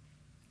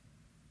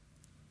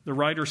 The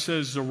writer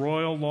says the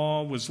royal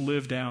law was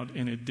lived out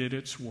and it did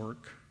its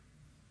work.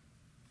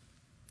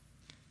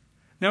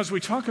 Now, as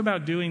we talk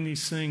about doing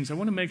these things, I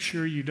want to make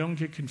sure you don't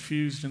get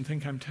confused and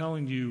think I'm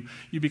telling you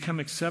become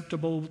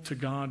acceptable to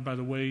God by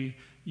the way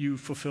you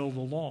fulfill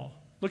the law.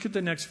 Look at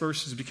the next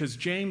verses, because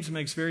James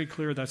makes very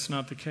clear that's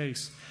not the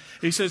case.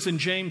 He says in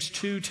James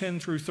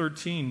 2:10 through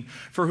 13,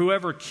 for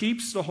whoever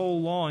keeps the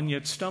whole law and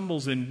yet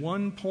stumbles in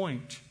one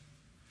point,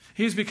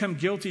 he has become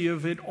guilty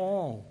of it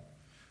all.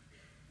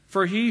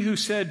 For he who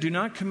said, do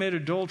not commit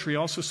adultery,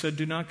 also said,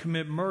 do not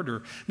commit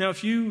murder. Now,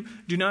 if you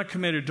do not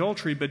commit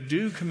adultery, but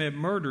do commit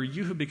murder,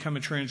 you have become a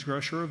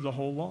transgressor of the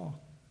whole law.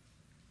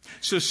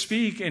 So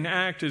speak and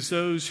act as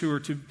those who are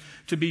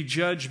to be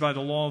judged by the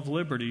law of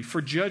liberty. For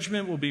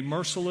judgment will be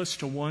merciless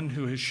to one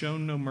who has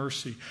shown no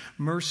mercy.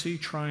 Mercy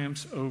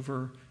triumphs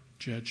over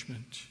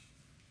judgment.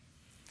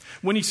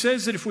 When he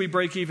says that if we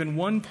break even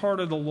one part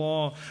of the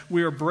law,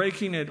 we are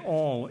breaking it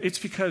all, it's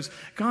because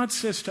God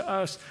says to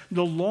us,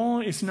 the law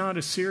is not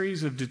a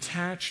series of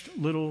detached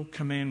little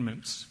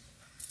commandments.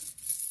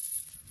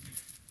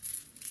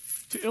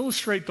 To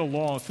illustrate the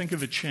law, think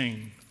of a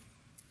chain.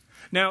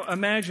 Now,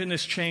 imagine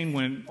this chain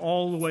went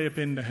all the way up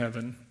into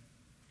heaven.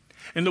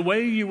 And the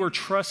way you were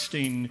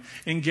trusting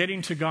in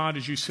getting to God,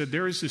 as you said,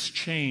 there is this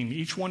chain.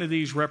 Each one of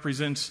these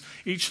represents,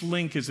 each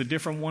link is a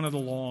different one of the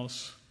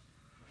laws.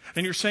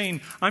 And you're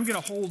saying, I'm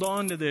going to hold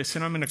on to this,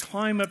 and I'm going to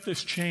climb up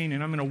this chain,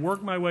 and I'm going to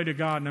work my way to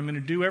God, and I'm going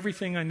to do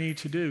everything I need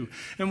to do.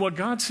 And what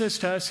God says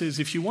to us is,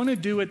 if you want to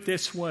do it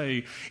this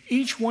way,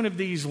 each one of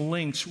these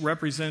links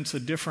represents a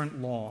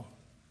different law.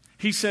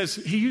 He says,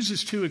 he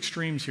uses two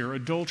extremes here,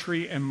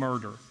 adultery and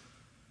murder.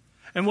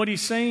 And what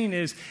he's saying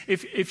is,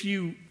 if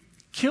you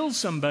kill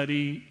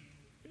somebody,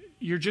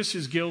 you're just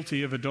as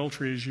guilty of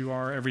adultery as you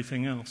are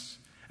everything else.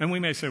 And we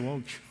may say,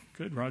 well,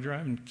 good, Roger, I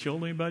haven't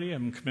killed anybody, I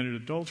haven't committed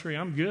adultery,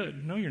 I'm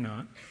good. No, you're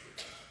not.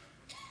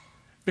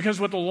 Because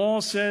what the law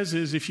says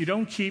is, if you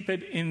don't keep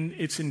it in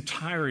its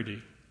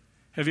entirety,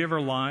 have you ever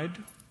lied?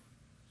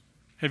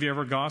 Have you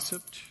ever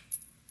gossiped?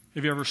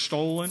 Have you ever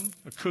stolen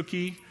a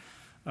cookie,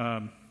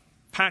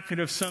 packet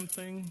of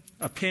something,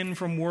 a pen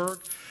from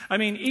work? I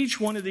mean, each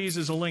one of these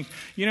is a link.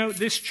 You know,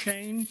 this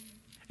chain,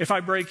 if I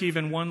break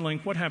even one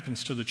link, what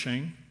happens to the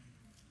chain?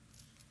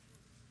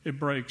 It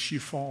breaks, you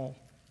fall.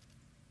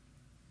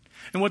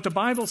 And what the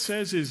Bible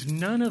says is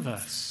none of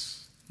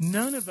us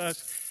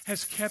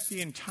has kept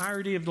the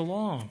entirety of the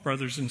law,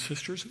 brothers and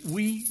sisters.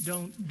 We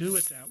don't do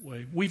it that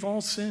way. We've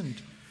all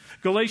sinned.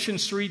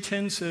 Galatians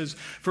 3:10 says,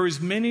 for as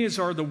many as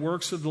are the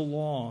works of the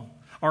law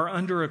are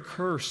under a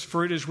curse,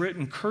 for it is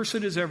written, cursed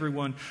is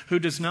everyone who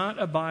does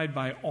not abide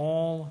by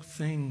all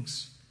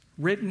things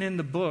written in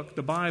the book,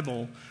 the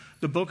Bible,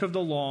 the book of the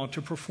law,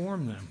 to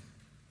perform them.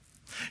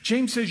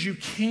 James says you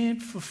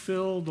can't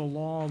fulfill the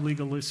law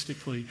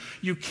legalistically.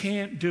 You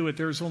can't do it.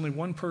 There's only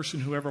one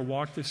person who ever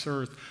walked this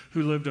earth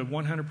who lived a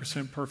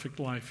 100% perfect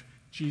life,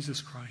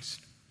 Jesus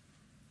Christ.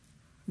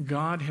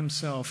 God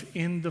himself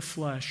in the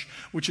flesh,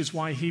 which is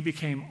why he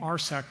became our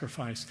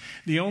sacrifice.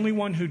 The only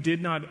one who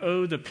did not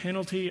owe the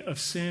penalty of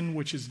sin,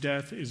 which is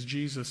death, is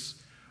Jesus.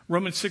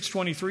 Romans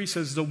 6:23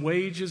 says the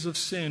wages of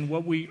sin,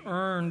 what we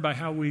earn by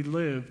how we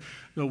live,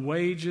 the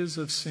wages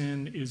of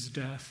sin is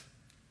death.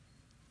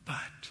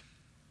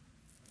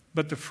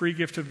 But the free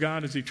gift of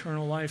God is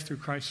eternal life through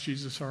Christ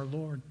Jesus our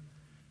Lord.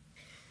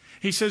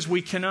 He says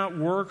we cannot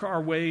work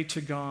our way to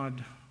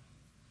God.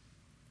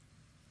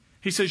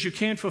 He says you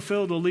can't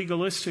fulfill the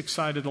legalistic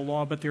side of the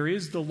law, but there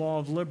is the law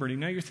of liberty.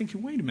 Now you're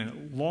thinking, wait a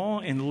minute, law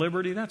and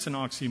liberty, that's an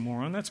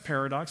oxymoron, that's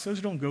paradox,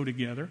 those don't go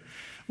together.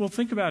 Well,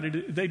 think about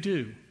it, they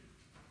do.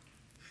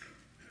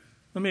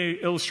 Let me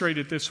illustrate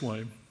it this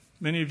way.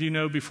 Many of you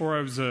know before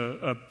I was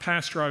a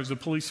pastor, I was a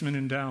policeman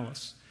in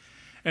Dallas.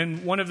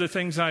 And one of the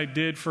things I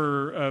did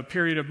for a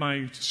period of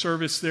my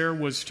service there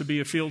was to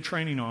be a field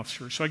training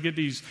officer. So I get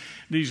these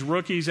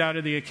rookies out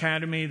of the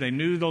academy. They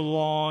knew the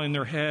law in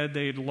their head.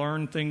 They had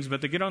learned things,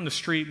 but they get on the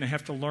street and they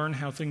have to learn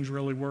how things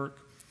really work.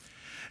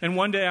 And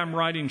one day I'm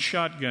riding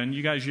shotgun.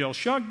 You guys yell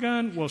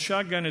shotgun? Well,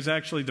 shotgun is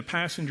actually the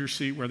passenger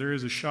seat where there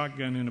is a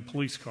shotgun in a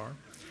police car.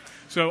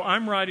 So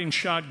I'm riding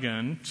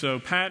shotgun. So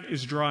Pat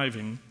is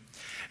driving.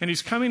 And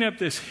he's coming up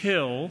this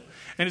hill,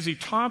 and as he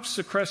tops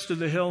the crest of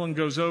the hill and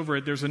goes over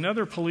it, there's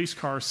another police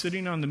car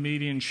sitting on the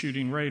median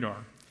shooting radar.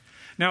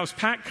 Now, as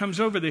Pat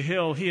comes over the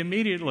hill, he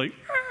immediately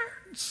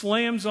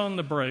slams on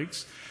the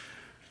brakes.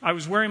 I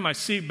was wearing my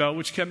seatbelt,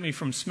 which kept me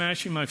from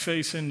smashing my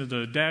face into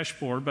the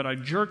dashboard, but I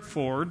jerked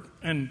forward,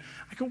 and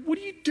I go, what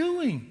are you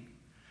doing?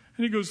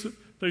 And he goes,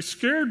 they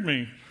scared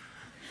me.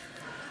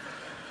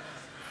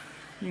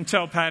 You can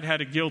tell Pat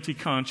had a guilty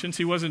conscience.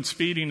 He wasn't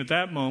speeding at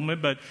that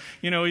moment, but,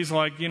 he's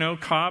like,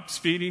 cop,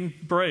 speeding,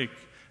 brake.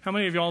 How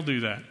many of y'all do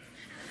that?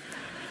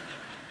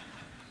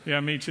 Yeah,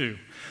 me too.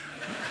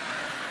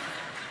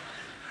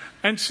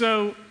 And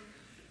so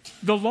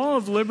the law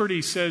of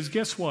liberty says,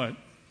 guess what?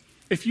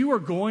 If you are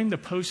going the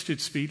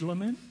posted speed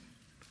limit,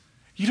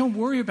 you don't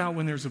worry about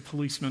when there's a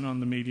policeman on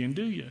the median,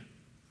 do you?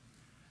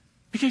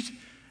 Because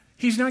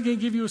he's not going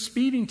to give you a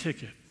speeding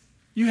ticket.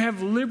 You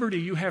have liberty.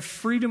 You have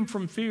freedom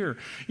from fear.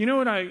 You know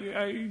what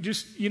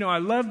I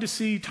love to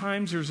see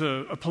times there's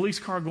a police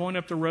car going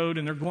up the road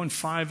and they're going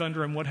 5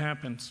 under, and what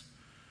happens?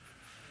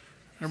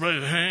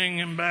 Everybody's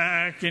hanging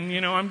back, and,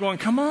 I'm going,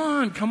 come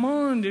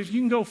on, you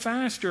can go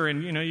faster.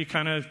 And, you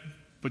kind of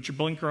put your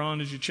blinker on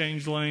as you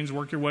change lanes,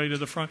 work your way to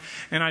the front.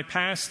 And I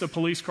pass the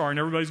police car, and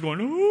everybody's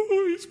going,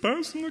 oh, he's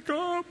passing the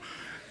cop.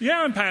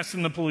 Yeah, I'm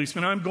passing the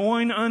policeman. I'm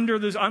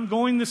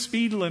going the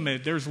speed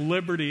limit. There's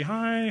liberty.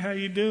 Hi, how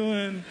you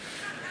doing?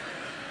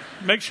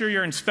 Make sure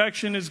your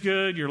inspection is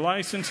good, your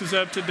license is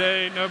up to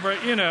date,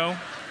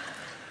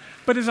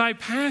 But as I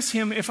pass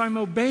him, if I'm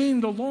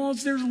obeying the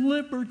laws, there's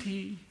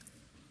liberty.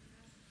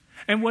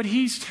 And what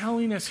he's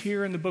telling us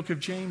here in the book of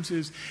James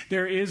is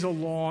there is a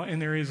law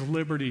and there is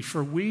liberty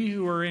for we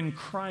who are in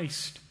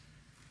Christ.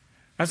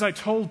 As I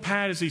told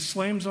Pat as he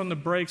slams on the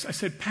brakes, I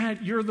said,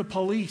 Pat, you're the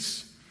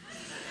police.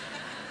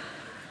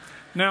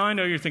 Now, I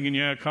know you're thinking,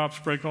 yeah, cops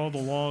break all the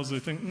laws. They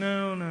think,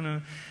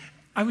 no.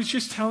 I was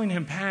just telling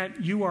him,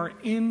 Pat, you are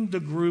in the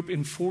group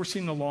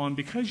enforcing the law, and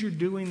because you're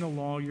doing the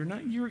law,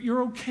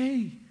 you're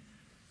okay.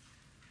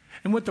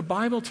 And what the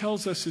Bible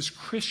tells us is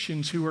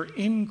Christians who are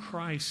in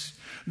Christ,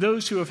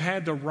 those who have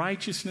had the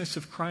righteousness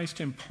of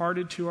Christ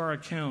imparted to our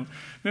account.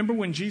 Remember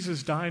when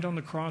Jesus died on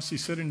the cross, he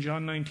said in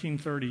John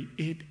 19:30,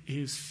 it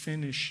is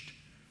finished.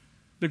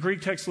 The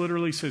Greek text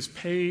literally says,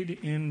 paid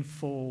in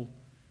full.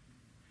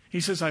 He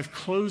says, I've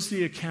closed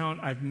the account,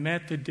 I've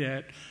met the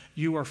debt,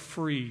 you are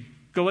free.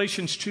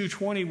 Galatians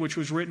 2:20, which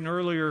was written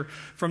earlier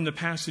from the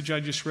passage I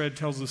just read,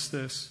 tells us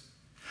this.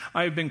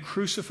 I have been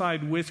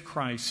crucified with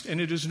Christ, and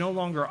it is no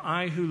longer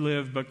I who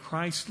live, but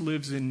Christ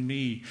lives in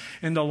me.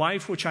 And the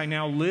life which I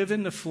now live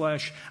in the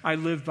flesh, I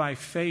live by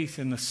faith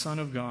in the Son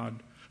of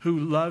God, who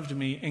loved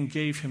me and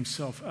gave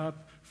himself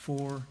up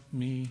for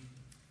me.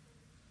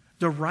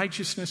 The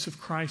righteousness of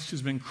Christ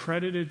has been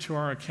credited to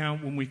our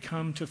account when we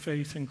come to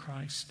faith in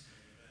Christ.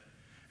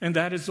 And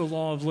that is the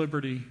law of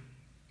liberty.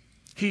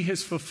 He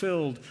has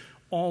fulfilled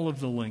all of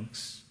the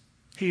links.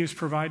 He has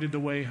provided the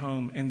way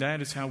home, and that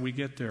is how we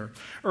get there.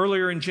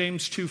 Earlier in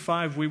James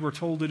 2:5, we were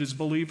told that as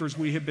believers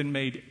we have been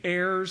made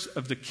heirs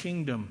of the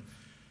kingdom.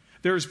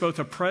 There is both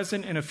a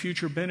present and a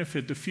future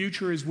benefit. The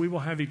future is we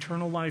will have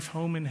eternal life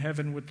home in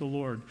heaven with the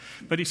Lord.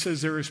 But he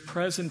says there is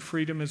present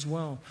freedom as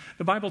well.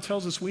 The Bible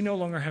tells us we no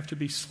longer have to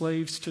be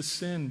slaves to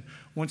sin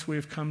once we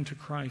have come to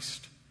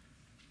Christ.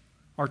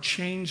 Our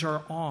chains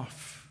are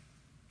off.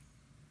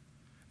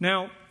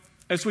 Now,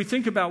 as we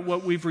think about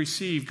what we've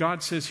received,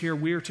 God says here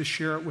we are to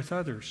share it with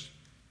others.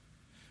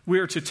 We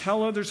are to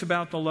tell others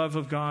about the love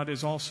of God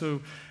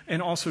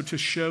and also to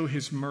show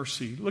his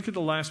mercy. Look at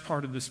the last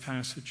part of this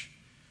passage.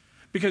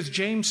 Because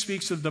James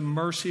speaks of the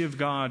mercy of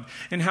God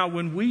and how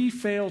when we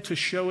fail to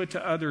show it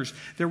to others,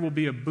 there will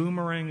be a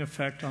boomerang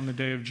effect on the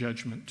day of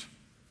judgment.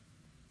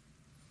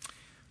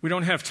 We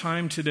don't have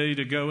time today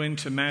to go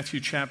into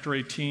Matthew chapter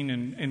 18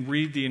 and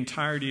read the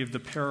entirety of the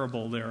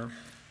parable there.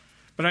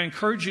 But I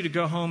encourage you to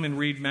go home and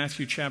read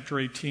Matthew chapter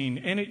 18.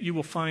 In it, you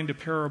will find a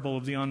parable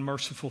of the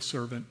unmerciful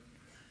servant.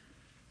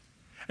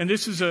 And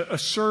this is a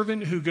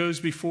servant who goes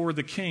before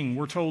the king.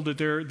 We're told that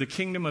they're the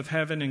kingdom of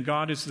heaven and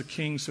God is the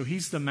king, so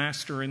he's the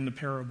master in the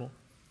parable.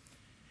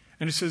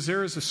 And it says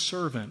there is a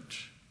servant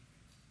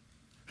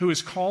who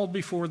is called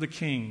before the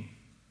king,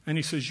 and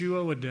he says, you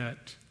owe a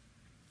debt,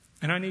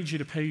 and I need you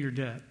to pay your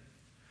debt.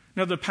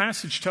 Now, the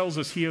passage tells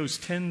us he owes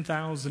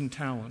 10,000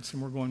 talents,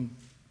 and we're going,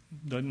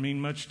 doesn't mean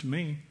much to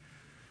me.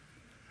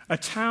 A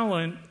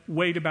talent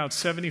weighed about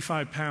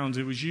 75 pounds.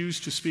 It was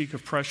used to speak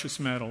of precious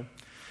metal.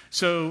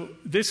 So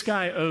this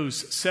guy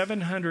owes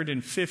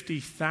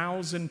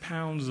 750,000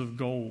 pounds of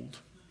gold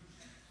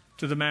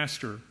to the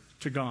master,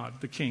 to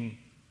God, the king.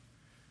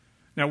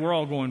 Now we're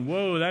all going,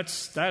 whoa,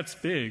 that's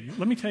big.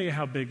 Let me tell you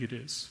how big it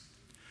is.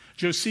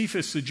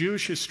 Josephus, the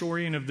Jewish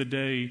historian of the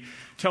day,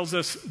 tells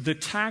us the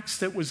tax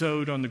that was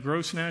owed on the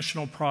gross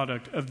national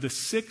product of the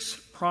 6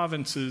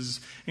 provinces,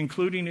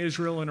 including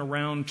Israel and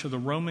around, to the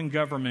Roman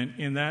government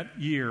in that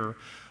year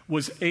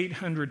was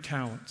 800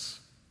 talents.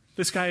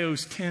 This guy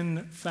owes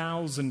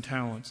 10,000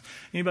 talents.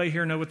 Anybody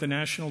here know what the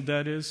national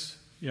debt is?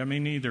 Yeah, me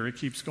neither. It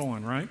keeps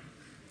going, right?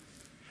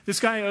 This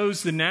guy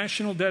owes the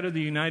national debt of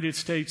the United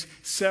States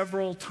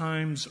several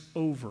times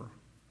over.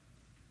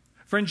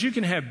 Friends, you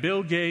can have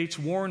Bill Gates,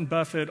 Warren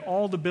Buffett,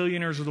 all the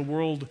billionaires of the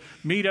world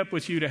meet up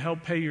with you to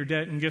help pay your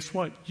debt, and guess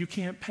what? You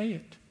can't pay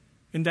it.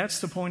 And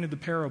that's the point of the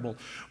parable.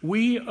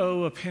 We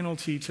owe a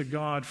penalty to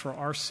God for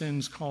our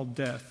sins called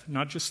death.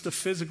 Not just the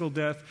physical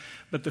death,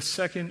 but the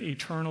second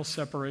eternal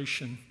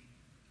separation.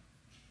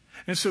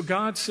 And so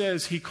God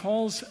says, he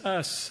calls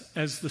us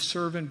as the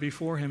servant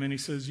before him, and he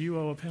says, you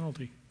owe a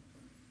penalty.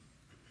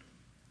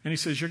 And he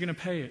says, you're going to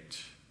pay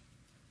it.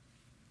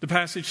 The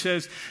passage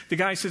says, the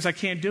guy says, I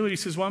can't do it. He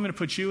says, well, I'm going to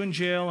put you in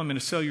jail. I'm going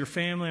to sell your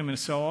family. I'm going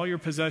to sell all your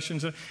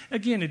possessions.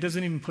 Again, it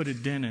doesn't even put a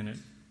dent in it.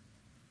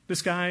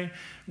 This guy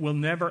will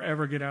never,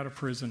 ever get out of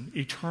prison.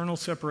 Eternal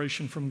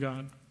separation from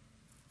God.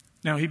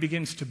 Now he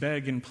begins to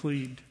beg and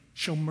plead,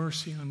 show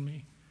mercy on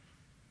me.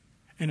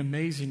 And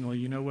amazingly,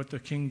 you know what the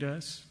king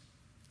does?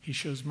 He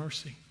shows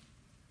mercy.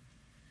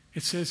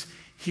 It says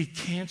he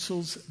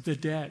cancels the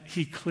debt.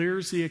 He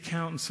clears the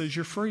account and says,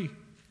 you're free.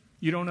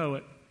 You don't owe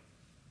it.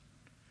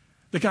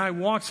 The guy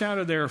walks out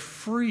of there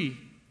free.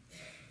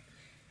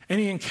 And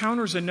he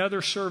encounters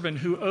another servant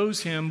who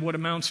owes him what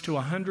amounts to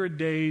 100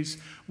 days'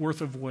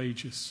 worth of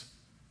wages.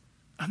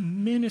 A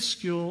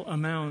minuscule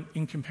amount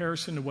in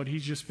comparison to what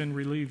he's just been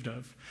relieved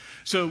of.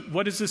 So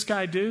what does this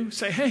guy do?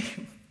 Say, hey,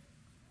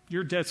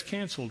 your debt's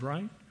canceled,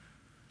 right?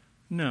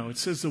 No, it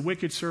says the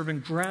wicked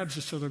servant grabs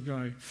this other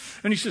guy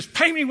and he says,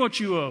 pay me what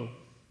you owe.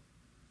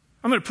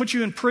 I'm going to put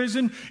you in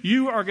prison.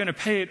 You are going to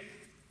pay it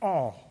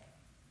all.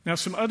 Now,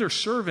 some other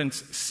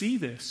servants see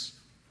this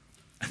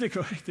and they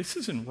go, hey, this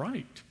isn't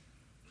right.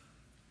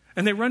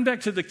 And they run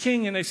back to the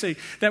king and they say,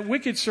 that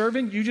wicked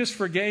servant you just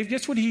forgave,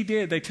 guess what he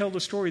did? They tell the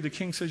story. The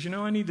king says,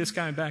 I need this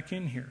guy back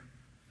in here.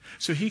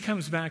 So he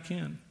comes back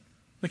in.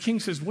 The king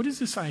says, what is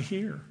this I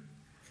hear?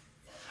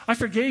 I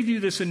forgave you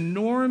this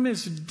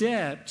enormous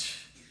debt,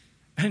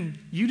 and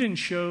you didn't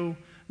show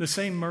the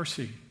same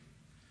mercy.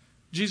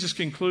 Jesus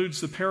concludes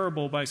the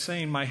parable by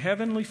saying, my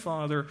heavenly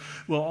Father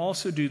will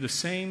also do the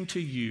same to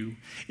you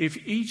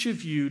if each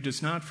of you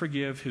does not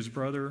forgive his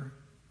brother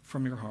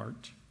from your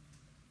heart.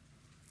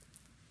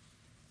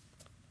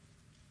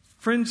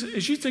 Friends,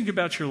 as you think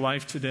about your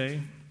life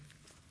today,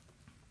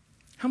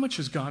 how much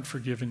has God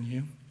forgiven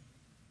you?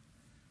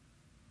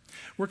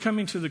 We're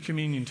coming to the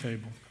communion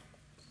table.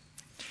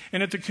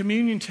 And at the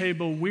communion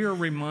table, we are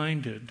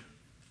reminded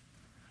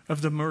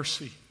of the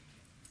mercy,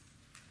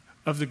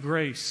 of the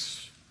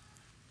grace,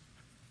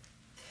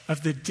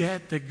 of the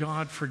debt that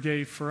God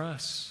forgave for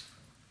us.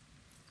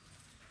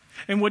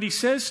 And what he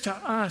says to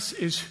us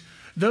is,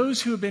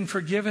 those who have been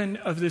forgiven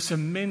of this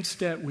immense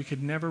debt we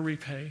could never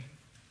repay.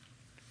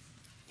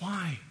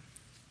 Why?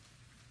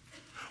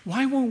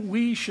 Why won't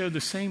we show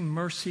the same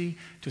mercy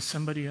to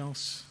somebody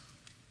else?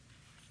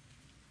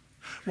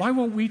 Why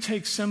won't we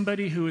take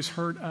somebody who has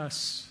hurt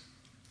us,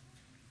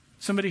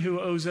 somebody who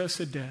owes us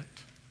a debt,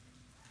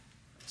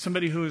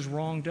 somebody who has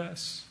wronged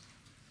us,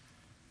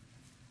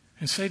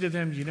 and say to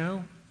them, you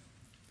know,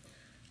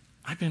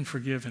 I've been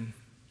forgiven.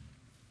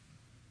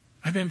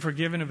 I've been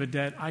forgiven of a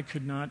debt I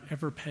could not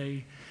ever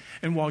pay.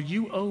 And while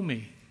you owe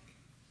me,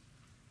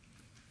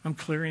 I'm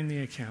clearing the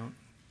account.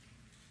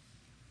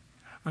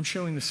 I'm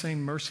showing the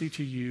same mercy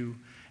to you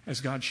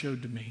as God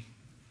showed to me.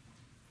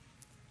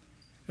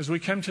 As we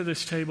come to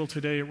this table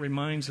today, it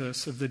reminds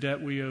us of the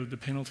debt we owed, the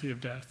penalty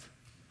of death.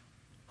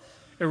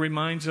 It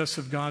reminds us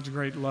of God's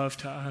great love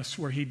to us,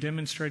 where he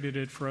demonstrated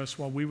it for us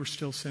while we were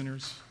still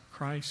sinners.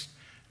 Christ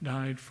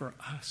died for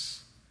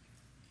us.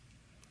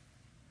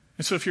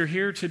 And so if you're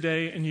here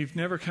today and you've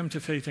never come to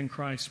faith in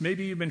Christ,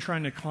 maybe you've been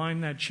trying to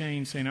climb that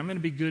chain saying, I'm going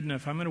to be good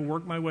enough. I'm going to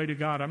work my way to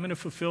God. I'm going to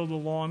fulfill the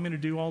law. I'm going to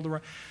do all the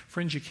right.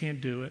 Friends, you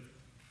can't do it.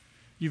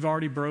 You've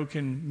already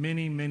broken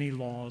many, many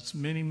laws,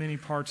 many, many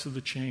parts of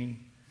the chain.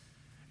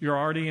 You're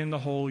already in the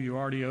hole. You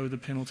already owe the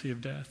penalty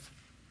of death,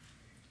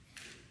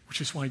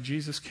 which is why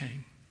Jesus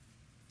came,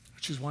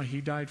 which is why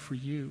he died for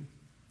you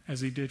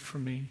as he did for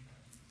me.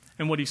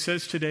 And what he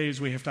says today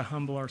is we have to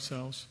humble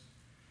ourselves.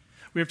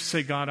 We have to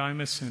say, God,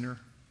 I'm a sinner.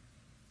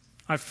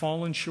 I've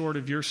fallen short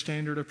of your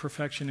standard of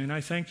perfection, and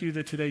I thank you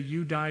that today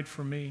you died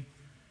for me.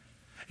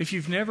 If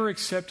you've never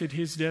accepted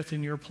his death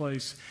in your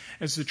place,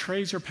 as the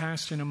trays are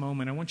passed in a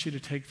moment, I want you to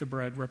take the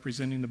bread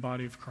representing the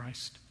body of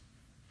Christ.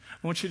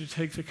 I want you to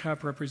take the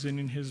cup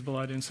representing his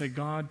blood and say,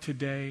 God,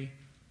 today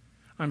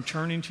I'm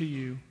turning to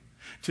you.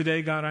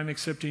 Today, God, I'm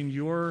accepting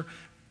your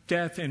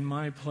death in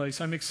my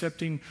place. I'm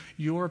accepting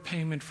your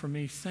payment for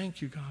me.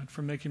 Thank you, God,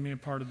 for making me a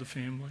part of the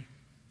family.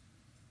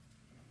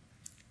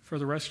 For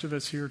the rest of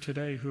us here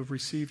today who have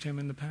received him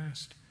in the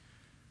past,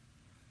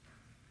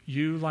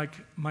 you, like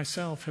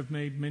myself, have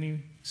made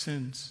many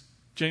sins.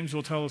 James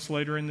will tell us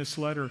later in this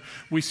letter,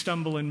 we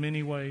stumble in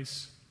many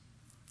ways.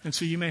 And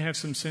so you may have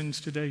some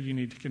sins today you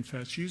need to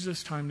confess. Use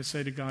this time to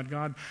say to God,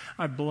 God,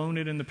 I've blown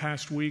it in the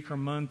past week or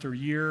month or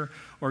year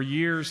or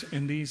years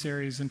in these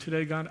areas. And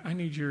today, God, I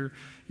need your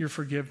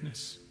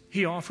forgiveness.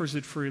 He offers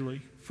it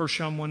freely. 1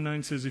 John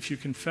 1:9 says, if you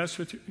confess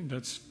with your,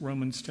 that's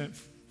Romans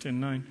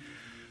 10:9.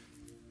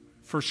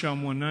 1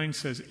 John 1:9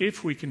 says,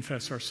 if we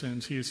confess our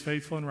sins, he is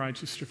faithful and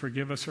righteous to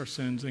forgive us our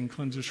sins and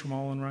cleanse us from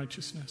all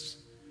unrighteousness.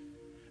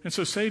 And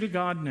so say to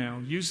God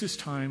now, use this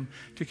time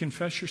to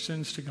confess your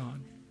sins to God.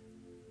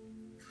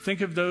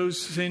 Think of those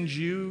sins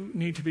you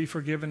need to be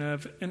forgiven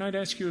of, and I'd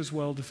ask you as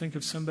well to think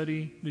of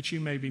somebody that you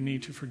maybe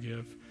need to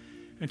forgive.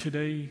 And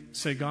today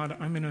say, God,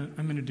 I'm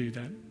going to do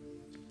that.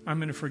 I'm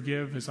going to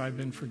forgive as I've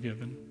been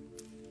forgiven.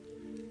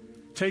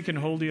 Take and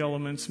hold the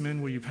elements.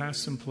 Men, will you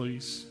pass them,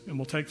 please? And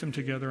we'll take them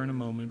together in a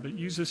moment. But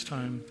use this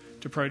time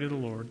to pray to the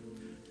Lord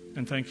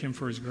and thank him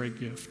for his great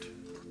gift.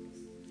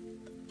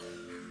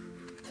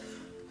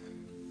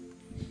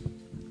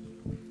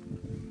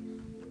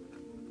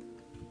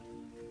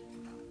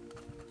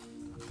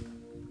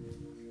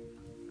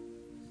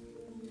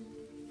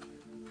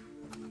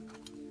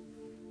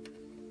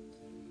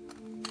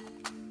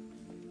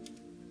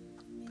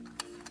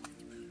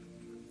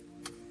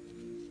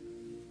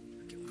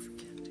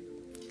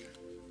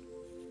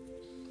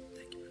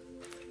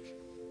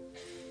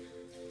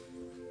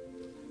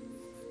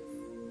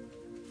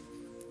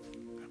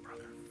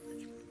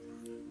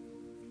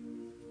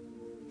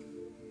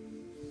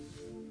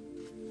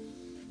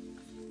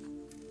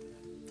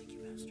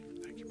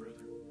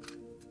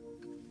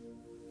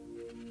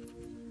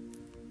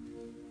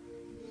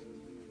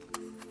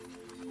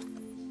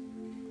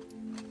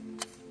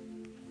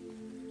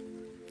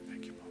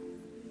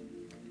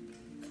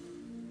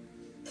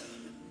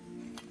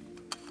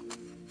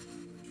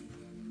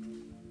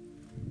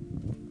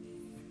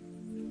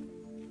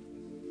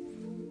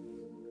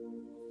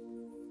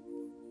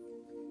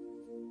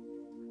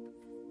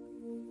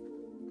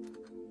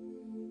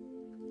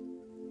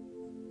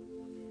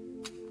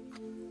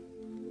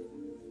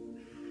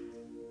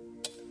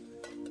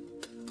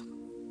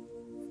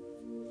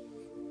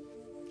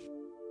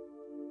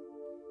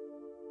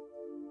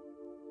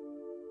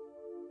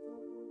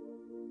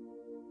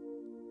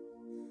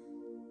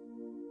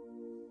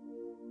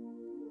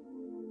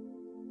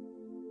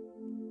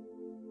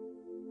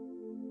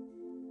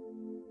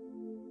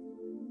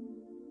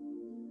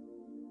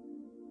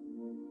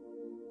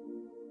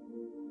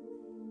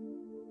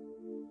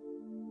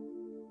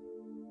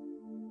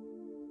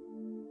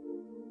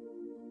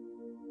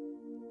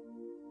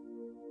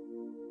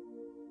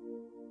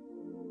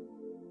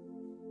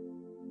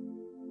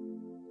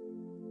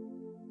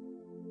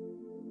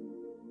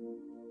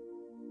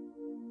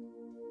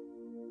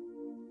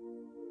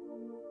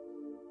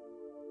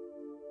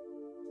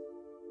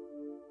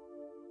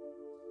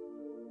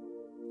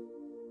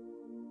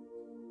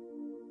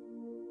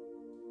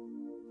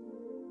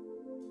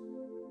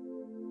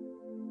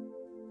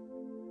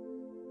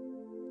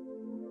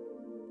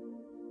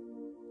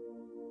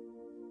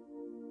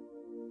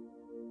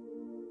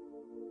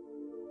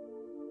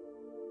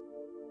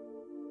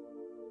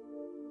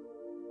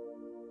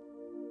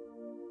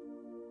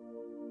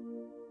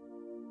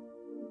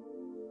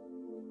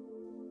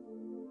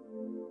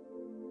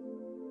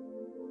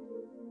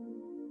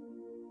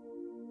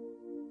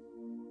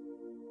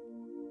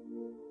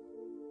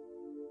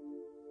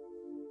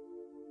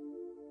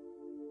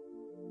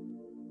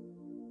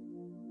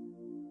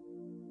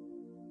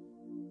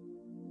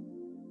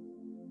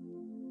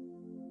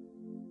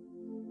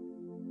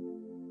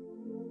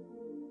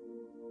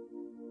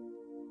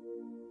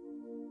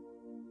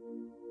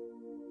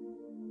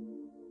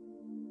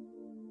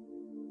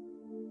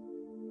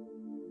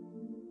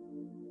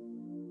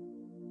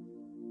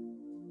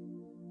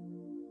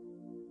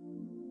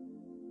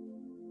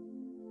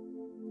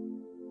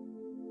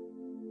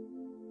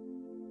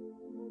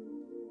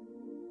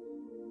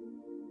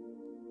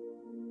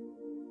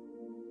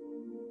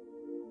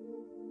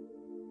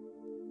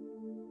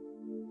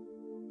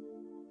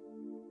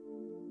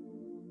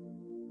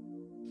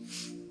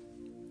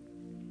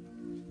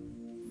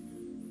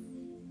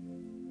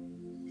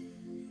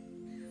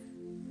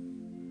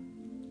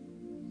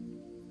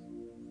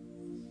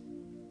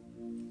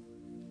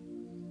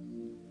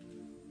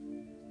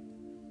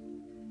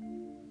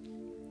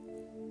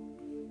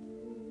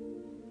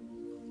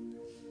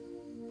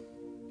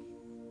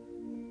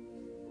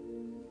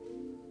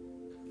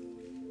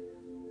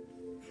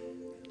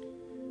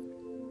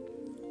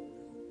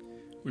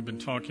 We've been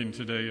talking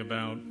today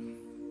about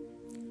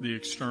the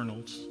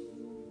externals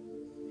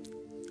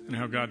and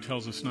how God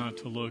tells us not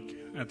to look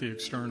at the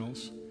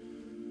externals.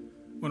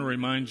 I want to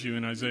remind you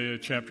in Isaiah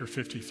chapter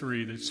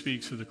 53 that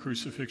speaks of the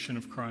crucifixion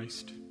of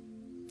Christ.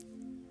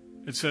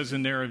 It says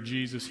in there of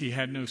Jesus, he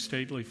had no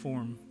stately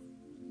form.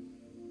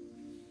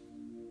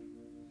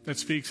 That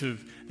speaks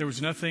of there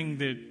was nothing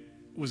that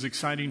was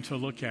exciting to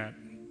look at.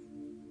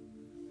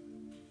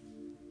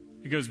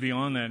 It goes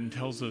beyond that and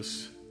tells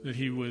us that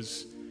he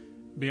was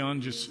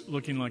beyond just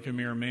looking like a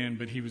mere man,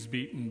 but he was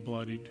beaten,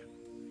 bloodied.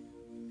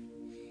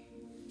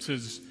 It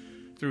says,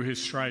 through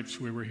his stripes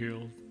we were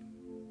healed.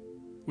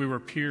 We were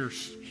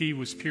pierced. He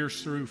was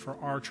pierced through for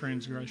our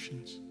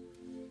transgressions.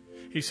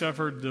 He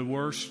suffered the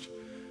worst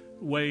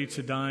way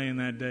to die in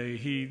that day.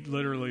 He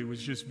literally was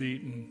just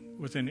beaten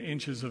within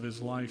inches of his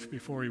life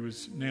before he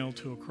was nailed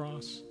to a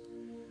cross.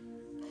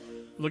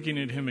 Looking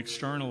at him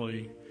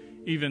externally,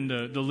 even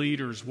the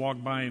leaders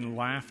walked by and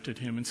laughed at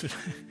him and said,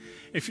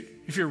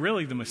 if you're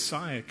really the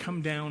Messiah,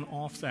 come down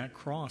off that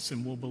cross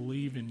and we'll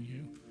believe in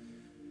you.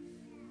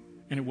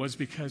 And it was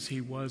because he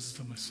was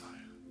the Messiah.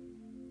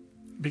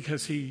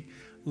 Because he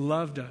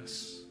loved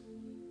us.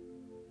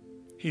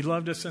 He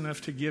loved us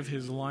enough to give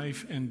his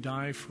life and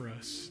die for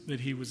us,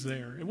 that he was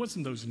there. It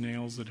wasn't those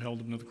nails that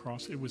held him to the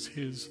cross. It was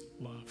his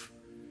love.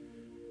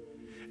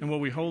 And what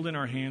we hold in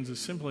our hands is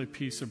simply a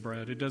piece of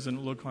bread. It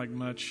doesn't look like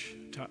much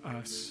to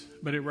us,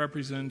 but it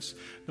represents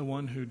the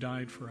one who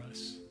died for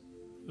us.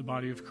 The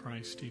body of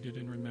Christ, eat it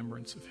in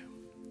remembrance of him.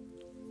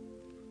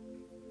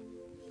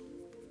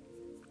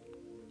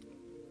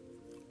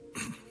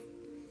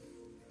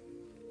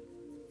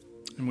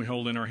 And we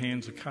hold in our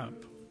hands a cup.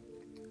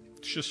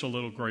 It's just a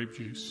little grape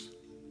juice.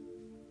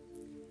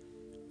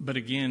 But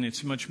again,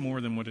 it's much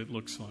more than what it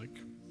looks like.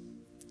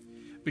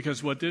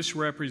 Because what this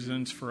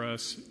represents for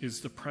us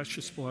is the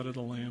precious blood of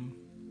the Lamb.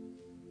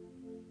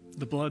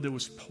 The blood that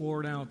was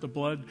poured out, the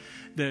blood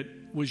that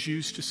was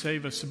used to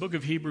save us. The book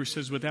of Hebrews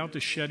says, without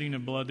the shedding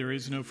of blood, there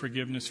is no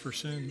forgiveness for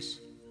sins.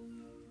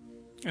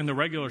 And the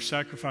regular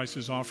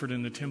sacrifices offered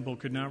in the temple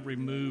could not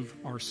remove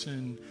our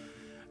sin.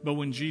 But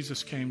when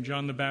Jesus came,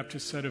 John the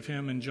Baptist said of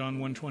him in John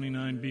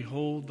 1:29,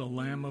 behold the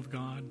Lamb of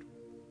God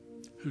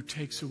who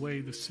takes away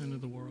the sin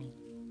of the world.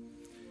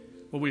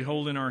 What we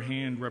hold in our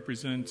hand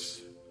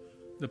represents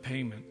the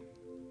payment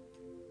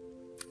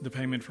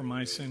for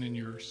my sin and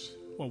yours,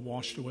 what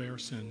washed away our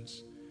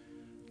sins.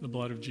 The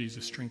blood of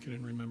Jesus, drink it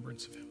in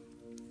remembrance of him.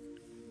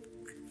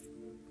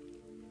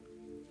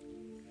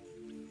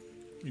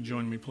 You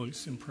join me,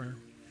 please, in prayer.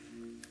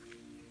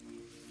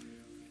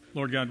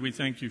 Lord God, we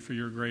thank you for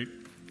your great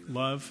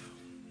love,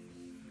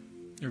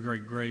 your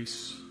great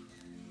grace,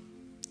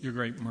 your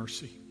great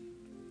mercy.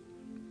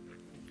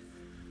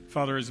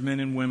 Father, as men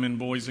and women,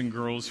 boys and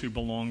girls who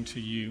belong to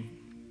you,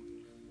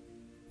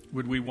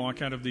 would we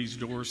walk out of these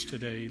doors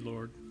today,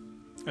 Lord,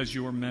 as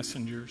your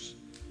messengers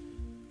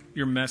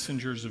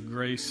of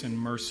grace and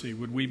mercy?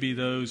 Would we be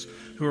those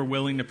who are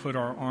willing to put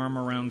our arm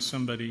around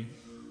somebody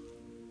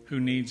who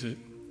needs it?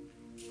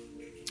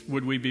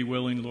 Would we be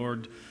willing,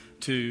 Lord,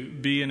 to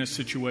be in a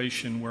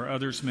situation where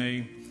others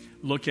may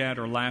look at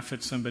or laugh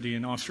at somebody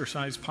and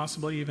ostracize,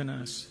 possibly even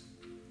us?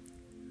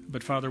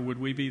 But Father, would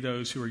we be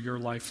those who are your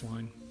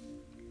lifeline?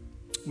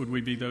 Would we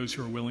be those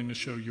who are willing to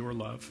show your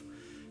love?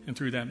 And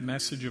through that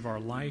message of our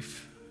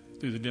life,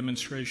 through the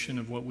demonstration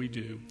of what we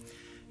do,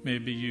 may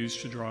it be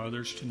used to draw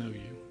others to know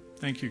you.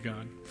 Thank you,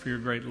 God, for your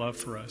great love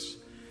for us.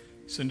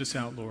 Send us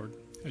out, Lord,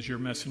 as your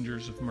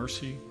messengers of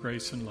mercy,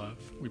 grace, and love.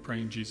 We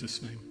pray in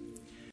Jesus' name.